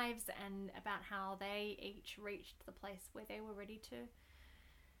their lives, and about how they each reached the place where they were ready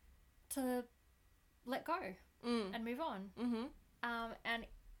to let go and move on. And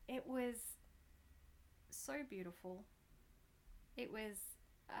it was so beautiful. It was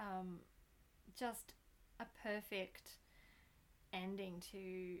just a perfect ending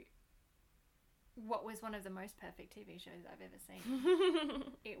to what was one of the most perfect TV shows I've ever seen.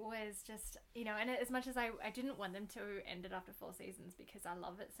 It was just, you know, and as much as I didn't want them to end it after 4 seasons because I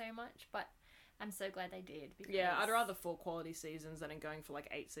love it so much, but I'm so glad they did. Because... Yeah, I'd rather 4 quality seasons than it going for like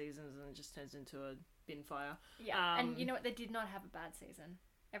 8 seasons and it just turns into a bin fire. Yeah, and you know what? They did not have a bad season.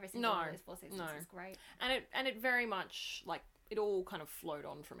 Every single one of those 4 seasons is great. And it very much, like, it all kind of flowed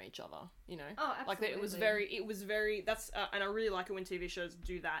on from each other, you know? Oh, absolutely. Like, it was very, that's, and I really like it when TV shows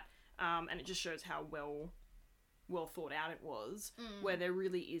do that, and it just shows how well thought out it was, where there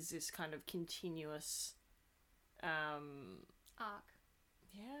really is this kind of continuous, arc.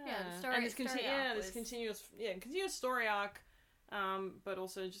 Yeah, the story, and this was... continuous story arc, but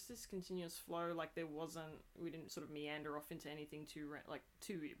also just this continuous flow. Like, we didn't sort of meander off into anything too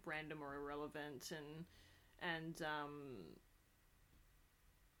random or irrelevant, and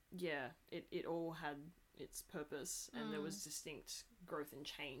yeah, it all had its purpose, and there was distinct growth and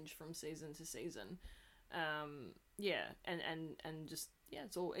change from season to season. Yeah, and just, yeah,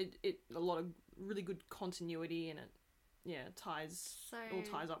 it's all a lot of really good continuity, and it all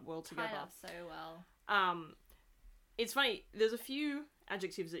ties up well together. Tied up so well. It's funny, there's a few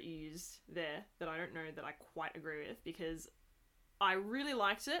adjectives that you used there that I don't know that I quite agree with, because I really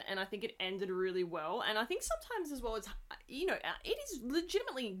liked it, and I think it ended really well, and I think sometimes as well, it's, you know, it is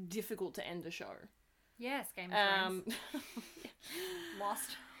legitimately difficult to end a show. Yes, Game of Thrones.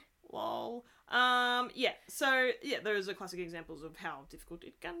 Lost. Lol. Yeah, so, yeah, those are classic examples of how difficult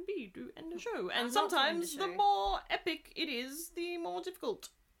it can be to end a show, and sometimes the more epic it is, the more difficult.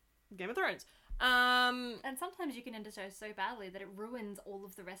 Game of Thrones. And sometimes you can end a show so badly that it ruins all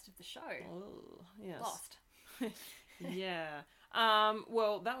of the rest of the show. Oh, yes. Lost. Yeah.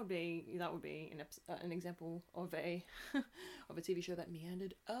 Well, that would be an example of a TV show that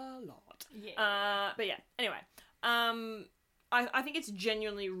meandered a lot. Yeah. But yeah. Anyway, I think it's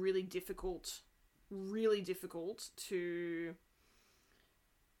genuinely really difficult to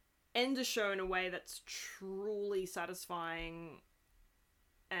end a show in a way that's truly satisfying,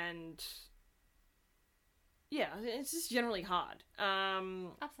 and yeah, it's just generally hard.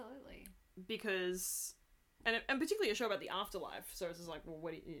 Absolutely. Because, and particularly a show about the afterlife, so it's just like, well,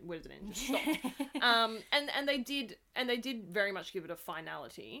 where does it end? Just stop. And they did very much give it a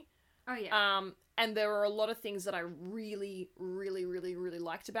finality. Oh yeah. And there were a lot of things that I really, really, really, really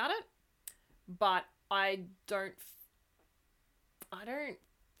liked about it, but I don't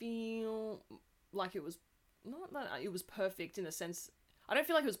feel like it was, not that it was perfect in the sense, I don't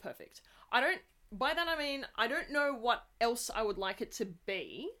feel like it was perfect. By that I mean, I don't know what else I would like it to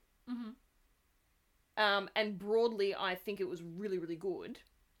be. Mm-hmm. And broadly, I think it was really, really good.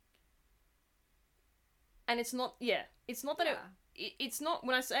 And it's not that it's not,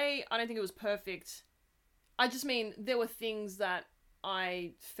 when I say I don't think it was perfect, I just mean there were things that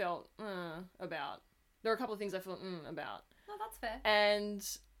I felt about. There were a couple of things I felt about. No, that's fair. And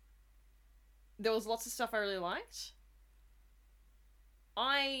there was lots of stuff I really liked.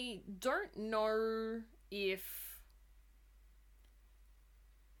 I don't know if...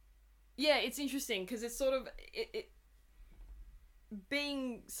 Yeah, it's interesting, because it's sort of... It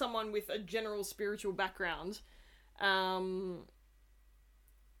being someone with a general spiritual background, and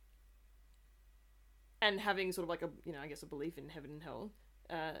having sort of like a, you know, I guess a belief in heaven and hell,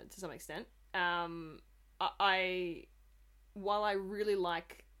 to some extent, while I really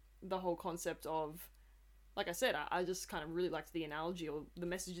like the whole concept of, like I said, I just kind of really liked the analogy or the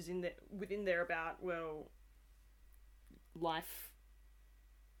messages within there about, well, life,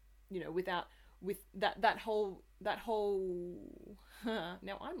 you know, with that whole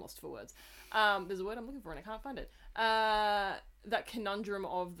now I'm lost for words. There's a word I'm looking for and I can't find it. That conundrum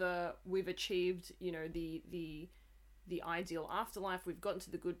of we've achieved, you know, the ideal afterlife, we've gotten to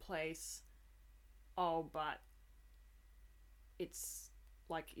the good place. Oh, but it's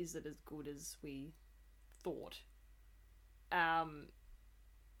like, is it as good as we thought?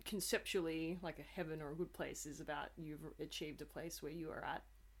 Conceptually, like a heaven or a good place is about you've achieved a place where you are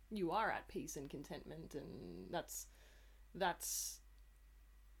at peace and contentment, and that's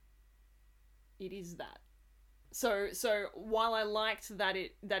it is that. So while I liked that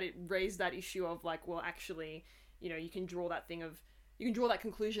it raised that issue of like, well, actually, you know, you can draw that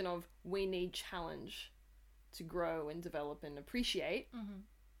conclusion of we need challenge to grow and develop and appreciate. Mm-hmm.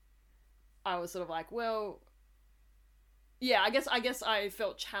 I was sort of like, well, yeah, I guess I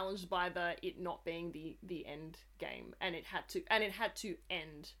felt challenged by it not being the end game, and it had to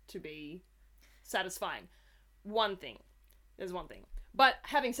end to be satisfying. There's one thing. But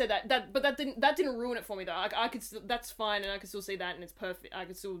having said that didn't ruin it for me though. I could still, that's fine, and I could still see that, and it's perfect. I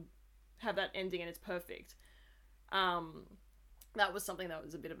could still have that ending, and it's perfect. That was something that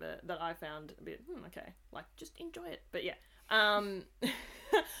was a bit of that I found a bit okay, like just enjoy it. But yeah,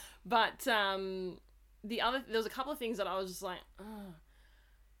 but there was a couple of things that I was just like,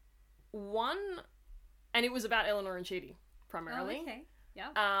 one, and it was about Eleanor and Chidi primarily. Oh, okay.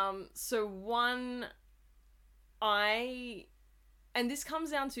 Yeah. So one, and this comes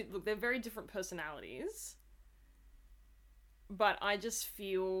down to, look, they're very different personalities, but I just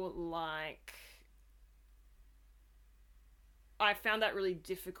feel like I found that really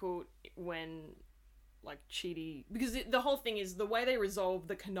difficult when, like, Chidi, because the whole thing is, the way they resolve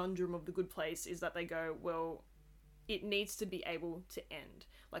the conundrum of the good place is that they go, well, it needs to be able to end.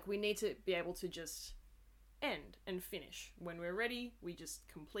 Like, we need to be able to just end and finish. When we're ready, we just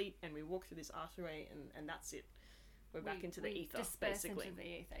complete and we walk through this archway, and that's it. We're back into the ether, basically. Into the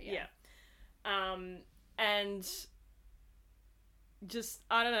ether, yeah. And just,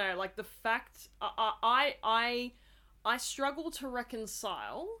 I don't know, like the fact, I struggle to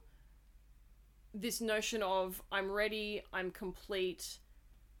reconcile this notion of I'm ready, I'm complete,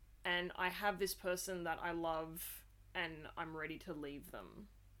 and I have this person that I love, and I'm ready to leave them.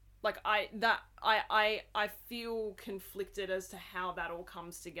 Like, I feel conflicted as to how that all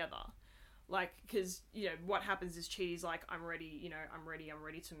comes together. Like, because, you know, what happens is Chidi's like, I'm ready, you know, I'm ready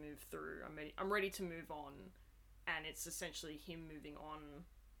to move through, I'm ready to move on, and it's essentially him moving on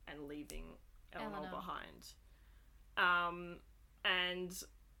and leaving Eleanor behind. And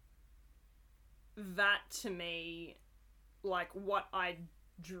that, to me, like, what I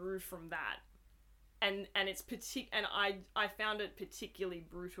drew from that, and it's and I found it particularly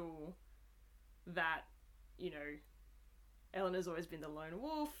brutal that, you know, Eleanor's always been the lone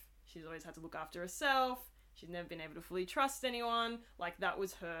wolf. She's always had to look after herself. She's never been able to fully trust anyone. Like, that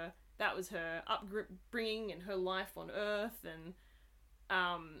was her upbringing and her life on Earth,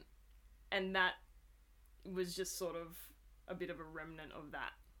 and that was just sort of a bit of a remnant of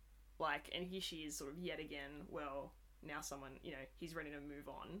that. Like, and here she is sort of yet again, well, now someone, you know, he's ready to move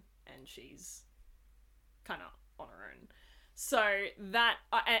on, and she's kind of on her own. So that,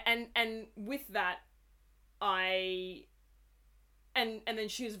 and with that, and then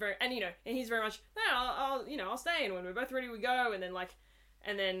she was very, and, you know, and he's very much, no, I'll stay, and when we're both ready, we go, and then, like,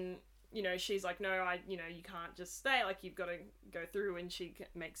 and then you know, she's like, no, you know, you can't just stay, like, you've got to go through, and she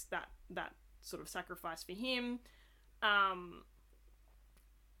makes that sort of sacrifice for him.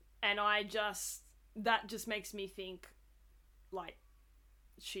 And that just makes me think, like,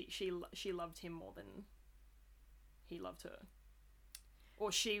 she loved him more than he loved her.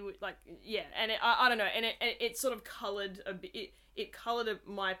 Or she would, like, yeah, and I don't know, and it sort of coloured a bit, it coloured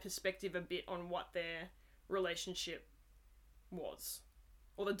my perspective a bit on what their relationship was,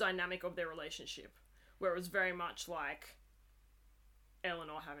 or the dynamic of their relationship, where it was very much like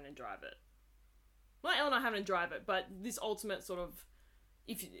Eleanor having to drive it. Not Eleanor having to drive it, but this ultimate sort of,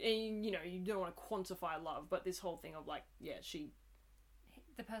 if you know, you don't want to quantify love, but this whole thing of, like, yeah,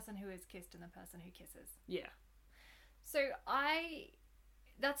 the person who is kissed and the person who kisses. Yeah. So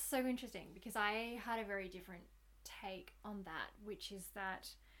that's so interesting, because I had a very different take on that, which is that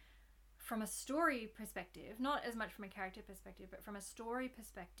from a story perspective, not as much from a character perspective, but from a story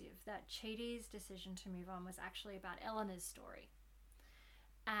perspective, that Chidi's decision to move on was actually about Eleanor's story.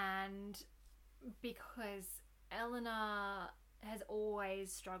 And because Eleanor has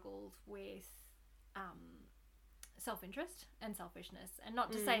always struggled with self-interest and selfishness, and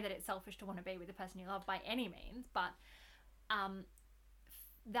not to say that it's selfish to want to be with the person you love by any means, but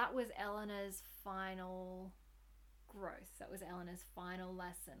that was Eleanor's final growth. That was Eleanor's final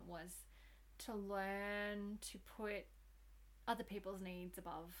lesson, was to learn to put other people's needs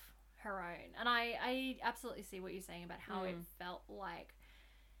above her own. And I absolutely see what you're saying about how it felt like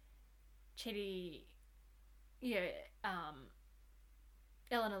Chidi,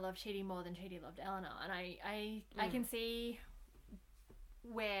 Eleanor loved Chidi more than Chidi loved Eleanor. And I can see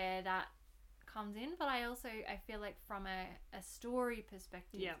where that comes in, but I feel like from a story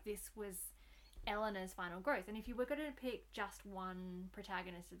perspective, this was Eleanor's final growth. And if you were going to pick just one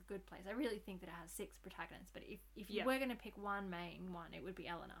protagonist of The Good Place, I really think that it has 6 protagonists, but if you were going to pick one main one, it would be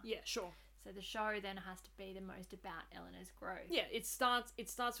Eleanor. Yeah, sure. So the show then has to be the most about Eleanor's growth. Yeah, it starts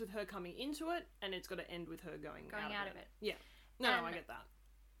with her coming into it, and it's got to end with her going out of it. Yeah. No, I get that.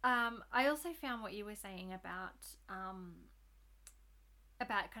 I also found what you were saying about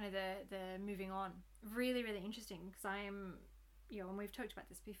kind of the moving on really, really interesting, because I'm, and we've talked about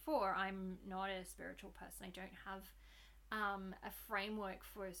this before, I'm not a spiritual person. I don't have a framework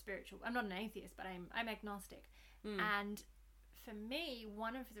for spiritual. I'm not an atheist, but I'm agnostic. And for me,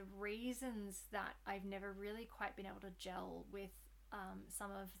 one of the reasons that I've never really quite been able to gel with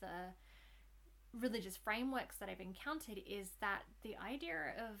some of the religious frameworks that I've encountered is that the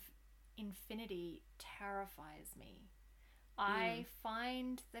idea of infinity terrifies me. I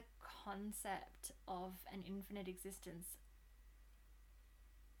find the concept of an infinite existence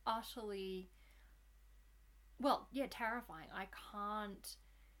utterly, terrifying. I can't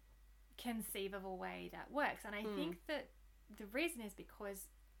conceive of a way that works. And I think that the reason is because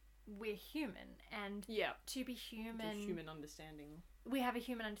we're human, and to be human, human understanding. We have a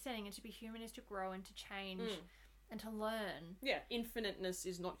human understanding, and to be human is to grow and to change and to learn. Yeah, infiniteness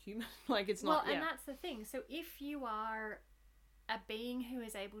is not human. Like, it's not. Well, and that's the thing. So if you are a being who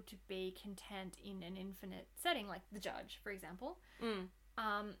is able to be content in an infinite setting, like the Judge, for example,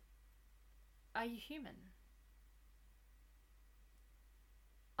 are you human?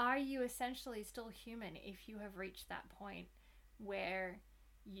 Are you essentially still human if you have reached that point where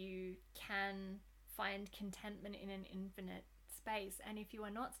you can find contentment in an infinite space? And if you are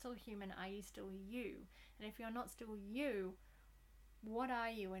not still human, are you still you? And if you're not still you, what are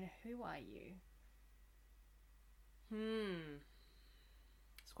you and who are you?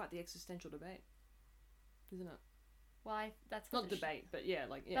 It's quite the existential debate, isn't it? Well, that's what not debate, but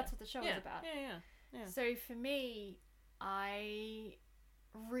that's what the show is about. Yeah. So for me, I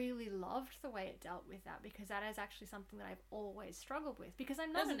really loved the way it dealt with that, because that is actually something that I've always struggled with, because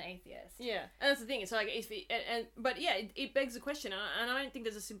I'm not an atheist. Yeah, and that's the thing. It's like, it begs the question, and I don't think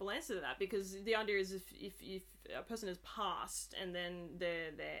there's a simple answer to that, because the idea is if a person has passed and then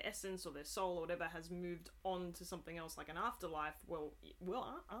their essence or their soul or whatever has moved on to something else, like an afterlife, well,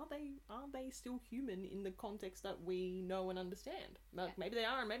 are they still human in the context that we know and understand? Maybe they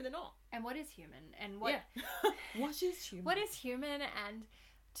are, and maybe they're not. And what is human? And what what is human? What is human, and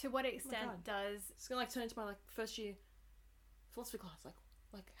to what extent does... It's going to, like, turn into my, first year philosophy class.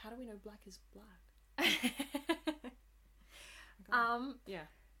 Like, how do we know black is black?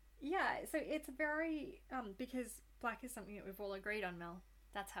 Yeah, so it's very... because black is something that we've all agreed on, Mel.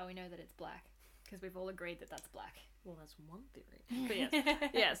 That's how we know that it's black. Because we've all agreed that that's black. Well, that's one theory. But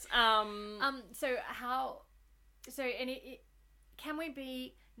yes. Can we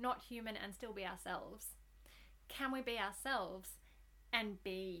be not human and still be ourselves? Can we be ourselves and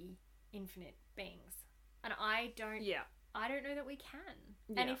be infinite beings? And I don't I don't know that we can.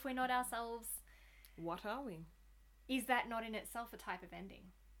 And Yeah. if we're not ourselves, What are we? is that not in itself a type of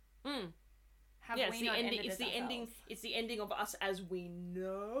ending? Mm. Have Yeah, we it's the not ending. ended It's as the ending. ourselves? It's the ending of us as we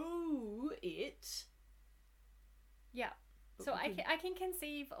know it. Yeah. But So we could I can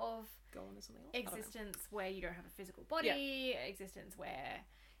conceive of go on to something else. I don't know. existence where you don't have a physical body, existence where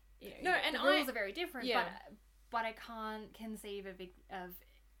No, and the I- rules are very different. Yeah. But I can't conceive of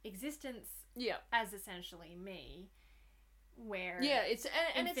existence Yeah, as essentially me, where yeah. It's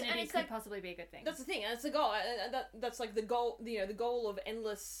and infinity it's could like possibly be a good thing. that's the thing. And it's the goal. That's like the goal. The goal of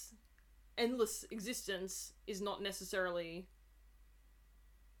endless existence is not necessarily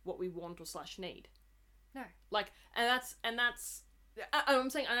what we want or slash need. No. Like, and that's. I'm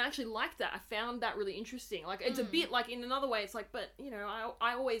saying I actually like that. I found that really interesting. Like, it's a bit like in another way. It's like, but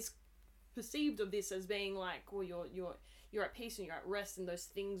I always perceived of this as being like, well, you're at peace and you're at rest, and those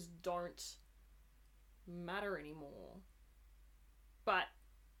things don't matter anymore. But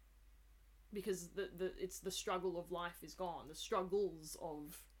because it's the struggle of life is gone. The struggles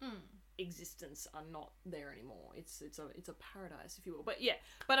of existence are not there anymore. It's a paradise, if you will. But yeah,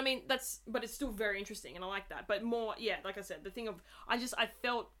 but I mean but it's still very interesting, and I like that. But more, yeah, like I said, the thing of I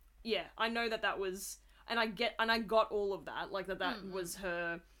felt, yeah, I know that was, and I got all of that, like that was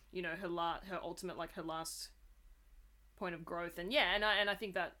her, her ultimate, like her last point of growth, and yeah, and I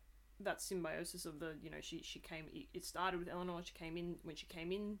think that symbiosis of the, she came, it started with Eleanor, she came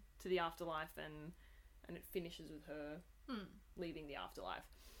in to the afterlife, and it finishes with her leaving the afterlife.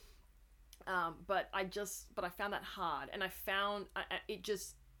 But I found that hard, and I found it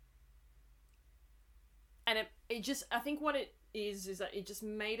just, and it just, I think what it is that it just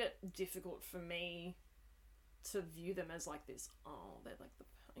made it difficult for me to view them as like this, oh, they're like the,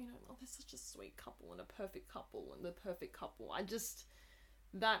 oh, they're such a sweet couple and a perfect couple and the perfect couple. I just,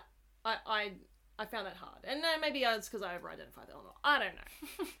 that, I found that hard. And maybe it's because I over-identified Eleanor. I don't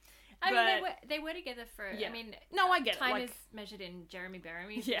know. I mean, they were together for. Yeah. I mean, No, I get it. time Like, is measured in Jeremy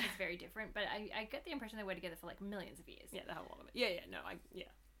Bearimy, Yeah. which is very different. But I get the impression they were together for like millions of years. yeah, the whole lot of it. Yeah, no,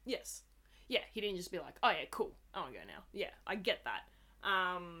 yes. Yeah, he didn't just be like, oh yeah, cool, I want to go now. Yeah, I get that.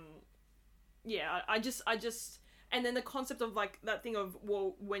 Yeah, I just, and then the concept of like that thing of,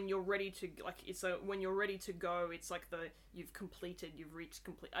 well, when you're ready to, like, when you're ready to go, it's like you've reached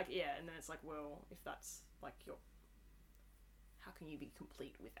complete, like, yeah, and then it's like, well, if that's like how can you be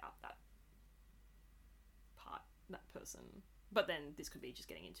complete without that part, that person? But then this could be just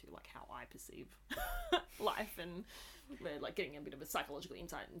getting into like how I perceive life, and we're like getting a bit of a psychological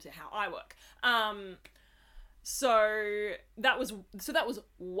insight into how I work. So that was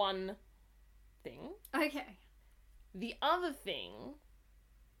one thing. Okay. The other thing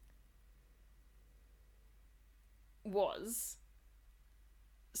was,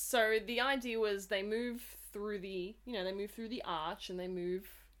 so the idea was they move through the arch, and they move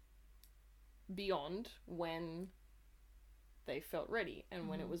beyond when they felt ready and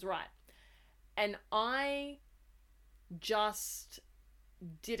when it was right. And I just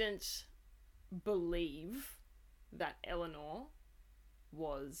didn't believe that Eleanor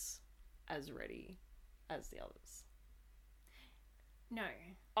was as ready as the others. No.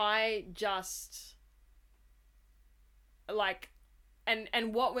 I just like, and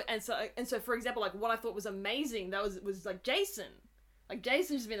so for example, like what I thought was amazing, that was like Jason. Like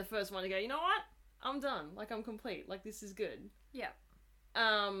Jason just been the first one to go, you know what? I'm done. Like I'm complete. Like this is good. Yeah.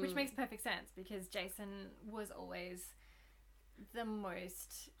 Which makes perfect sense, because Jason was always the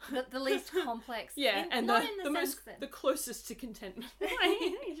least complex. Yeah, and not the in the sense most, that, the closest to contentment.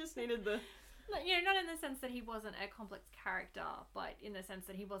 He just needed the. not in the sense that he wasn't a complex character, but in the sense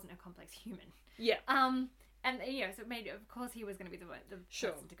that he wasn't a complex human. Yeah. And so it made, of course, he was going to be the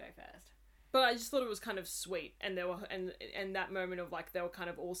Sure. person to go first. But I just thought it was kind of sweet, and they were, and that moment of like they were kind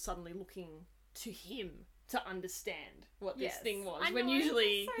of all suddenly looking to him to understand what this thing was. I When know,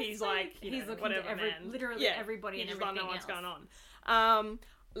 usually it's so he's sweet. like, He's looking whatever, to man. literally everybody he and just don't know everything what's else. going on.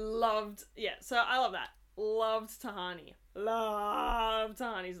 Loved, yeah. So I love that. Loved Tahani. Loved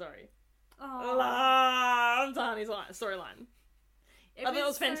Tahani's story. Oh, Loved Tahani's storyline. it I thought it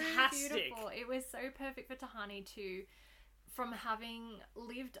was so fantastic. beautiful. It was so perfect for Tahani to, from having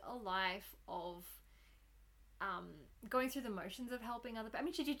lived a life of going through the motions of helping other people. I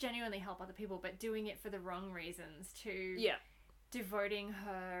mean, she did genuinely help other people, but doing it for the wrong reasons, to Yeah. devoting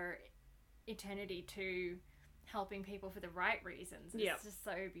her eternity to helping people for the right reasons. It's Yeah. just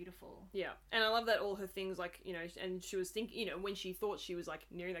so beautiful. Yeah, and I love that all her things, like, and she was thinking, when she thought she was, like,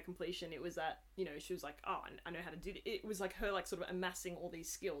 nearing that completion, it was that, she was like, oh, I know how to do it. It was, like, her, like, sort of amassing all these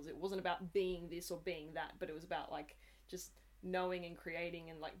skills. It wasn't about being this or being that, but it was about, like, just knowing and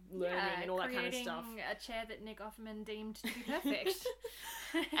creating and like learning and all that kind of stuff. Creating a chair that Nick Offerman deemed to be perfect.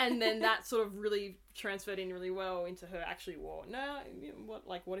 And then that sort of really transferred in really well into her actually, what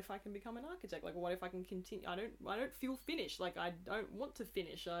if I can become an architect? Like, what if I can continue? I don't feel finished. Like, I don't want to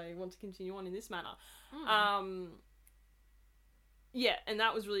finish. I want to continue on in this manner. Yeah, and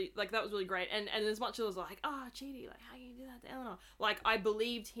that was really great. And as much as I was like, Chidi, like, how can you do that to Eleanor? Like, I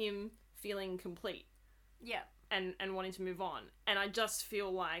believed him feeling complete. Yeah. And wanting to move on. And I just feel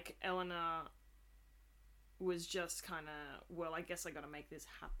like Eleanor was just kind of, well, I guess I gotta make this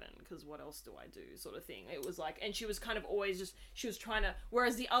happen, because what else do I do, sort of thing. It was like, and she was kind of always just, she was trying to,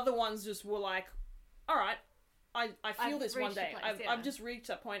 whereas the other ones just were like, all right, I feel this one day. I've just reached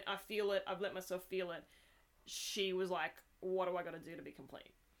that point. I feel it. I've let myself feel it. She was like, what do I gotta do to be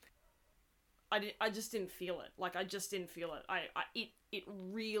complete? I just didn't feel it. Like, I just didn't feel it. It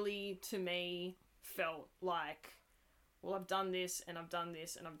really, to me, felt like, well, I've done this, and I've done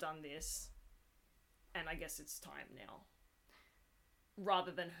this, and I've done this, and I guess it's time now.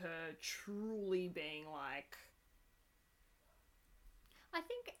 Rather than her truly being like... I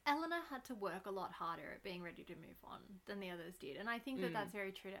think Eleanor had to work a lot harder at being ready to move on than the others did. And I think that that's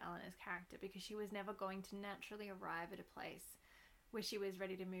very true to Eleanor's character, because she was never going to naturally arrive at a place where she was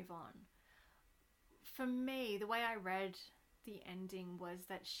ready to move on. For me, the way I read the ending was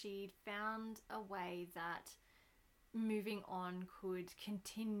that she'd found a way that moving on could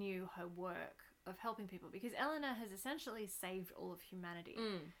continue her work of helping people, because Eleanor has essentially saved all of humanity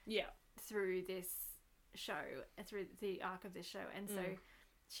through this show, through the arc of this show, and so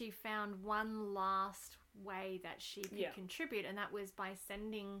she found one last way that she could contribute, and that was by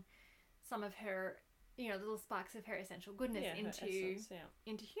sending some of her, little sparks of her essential goodness into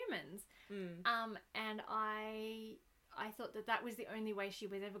humans. And I thought that was the only way she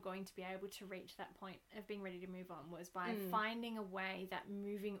was ever going to be able to reach that point of being ready to move on, was by finding a way that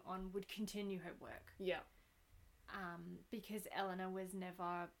moving on would continue her work. Yeah. Because Eleanor was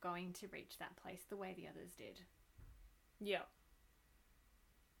never going to reach that place the way the others did. Yeah.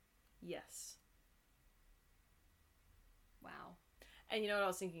 Yes. Wow. And you know what I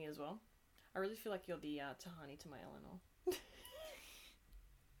was thinking as well? I really feel like you're the Tahani to my Eleanor.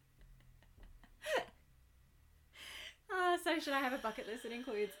 So should I have a bucket list that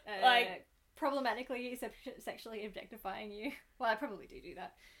includes problematically sexually objectifying you? Well, I probably do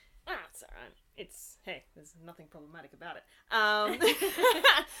that. It's alright. There's nothing problematic about it.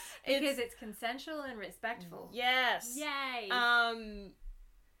 Because it's consensual and respectful. Yes. Yay.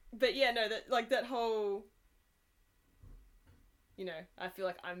 But yeah, no, that whole, I feel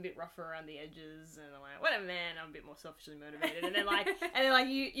like I'm a bit rougher around the edges, and I'm like, whatever, man, I'm a bit more selfishly motivated, and then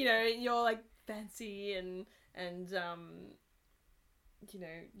you're like fancy and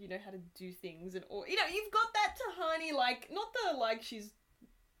you know how to do things, and you've got that Tahani, like, not the like she's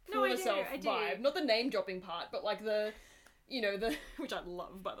full of herself vibe, not the name dropping part, but like the which I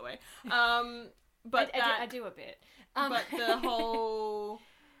love, by the way. But I do a bit. But the whole.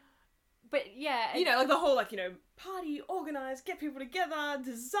 But yeah, like the whole party, organize, get people together,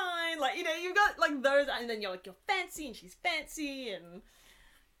 design, you've got like those, and then you're fancy and she's fancy, and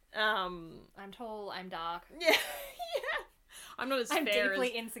I'm tall, I'm dark. Yeah. I'm not as I'm fair deeply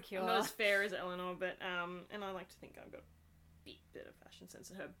insecure. I'm not as fair as Eleanor, but and I like to think I've got a bit of fashion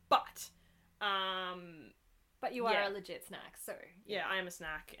sense in her, but you are a legit snack, so yeah, I am a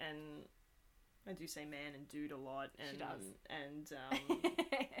snack, and I do say man and dude a lot, and she does. And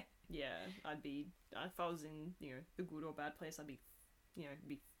yeah, I'd be, if I was in the good or bad place, I'd be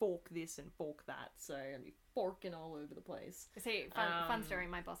be fork this and fork that, so I'd be forking all over the place. See, fun story,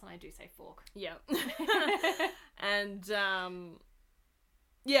 my boss and I do say fork. Yeah. And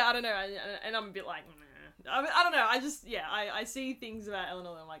yeah, I don't know, and I'm a bit like, nah. I don't know, I just, I see things about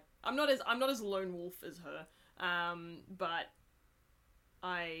Eleanor and I'm like, I'm not as lone wolf as her, but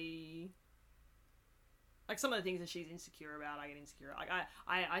I like some of the things that she's insecure about, I get insecure. Like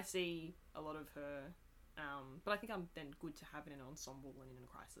I see a lot of her, but I think I'm then good to have in an ensemble and in a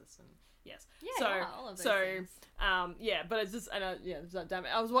crisis, and yes. Yeah, so all of those things. Yeah, but it's just, and damn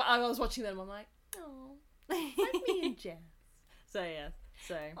it, I was watching them. I'm like, oh, like me and Jazz. So yeah,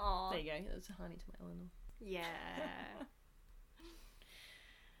 Aww. There you go. That's a honey to my Eleanor. Yeah.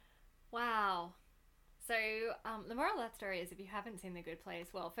 Wow. So, the moral of that story is, if you haven't seen The Good Place,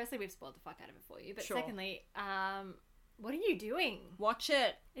 well, firstly, we've spoiled the fuck out of it for you, but secondly, what are you doing? Watch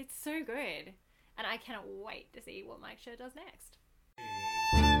it. It's so good. And I cannot wait to see what Mike Schur does next.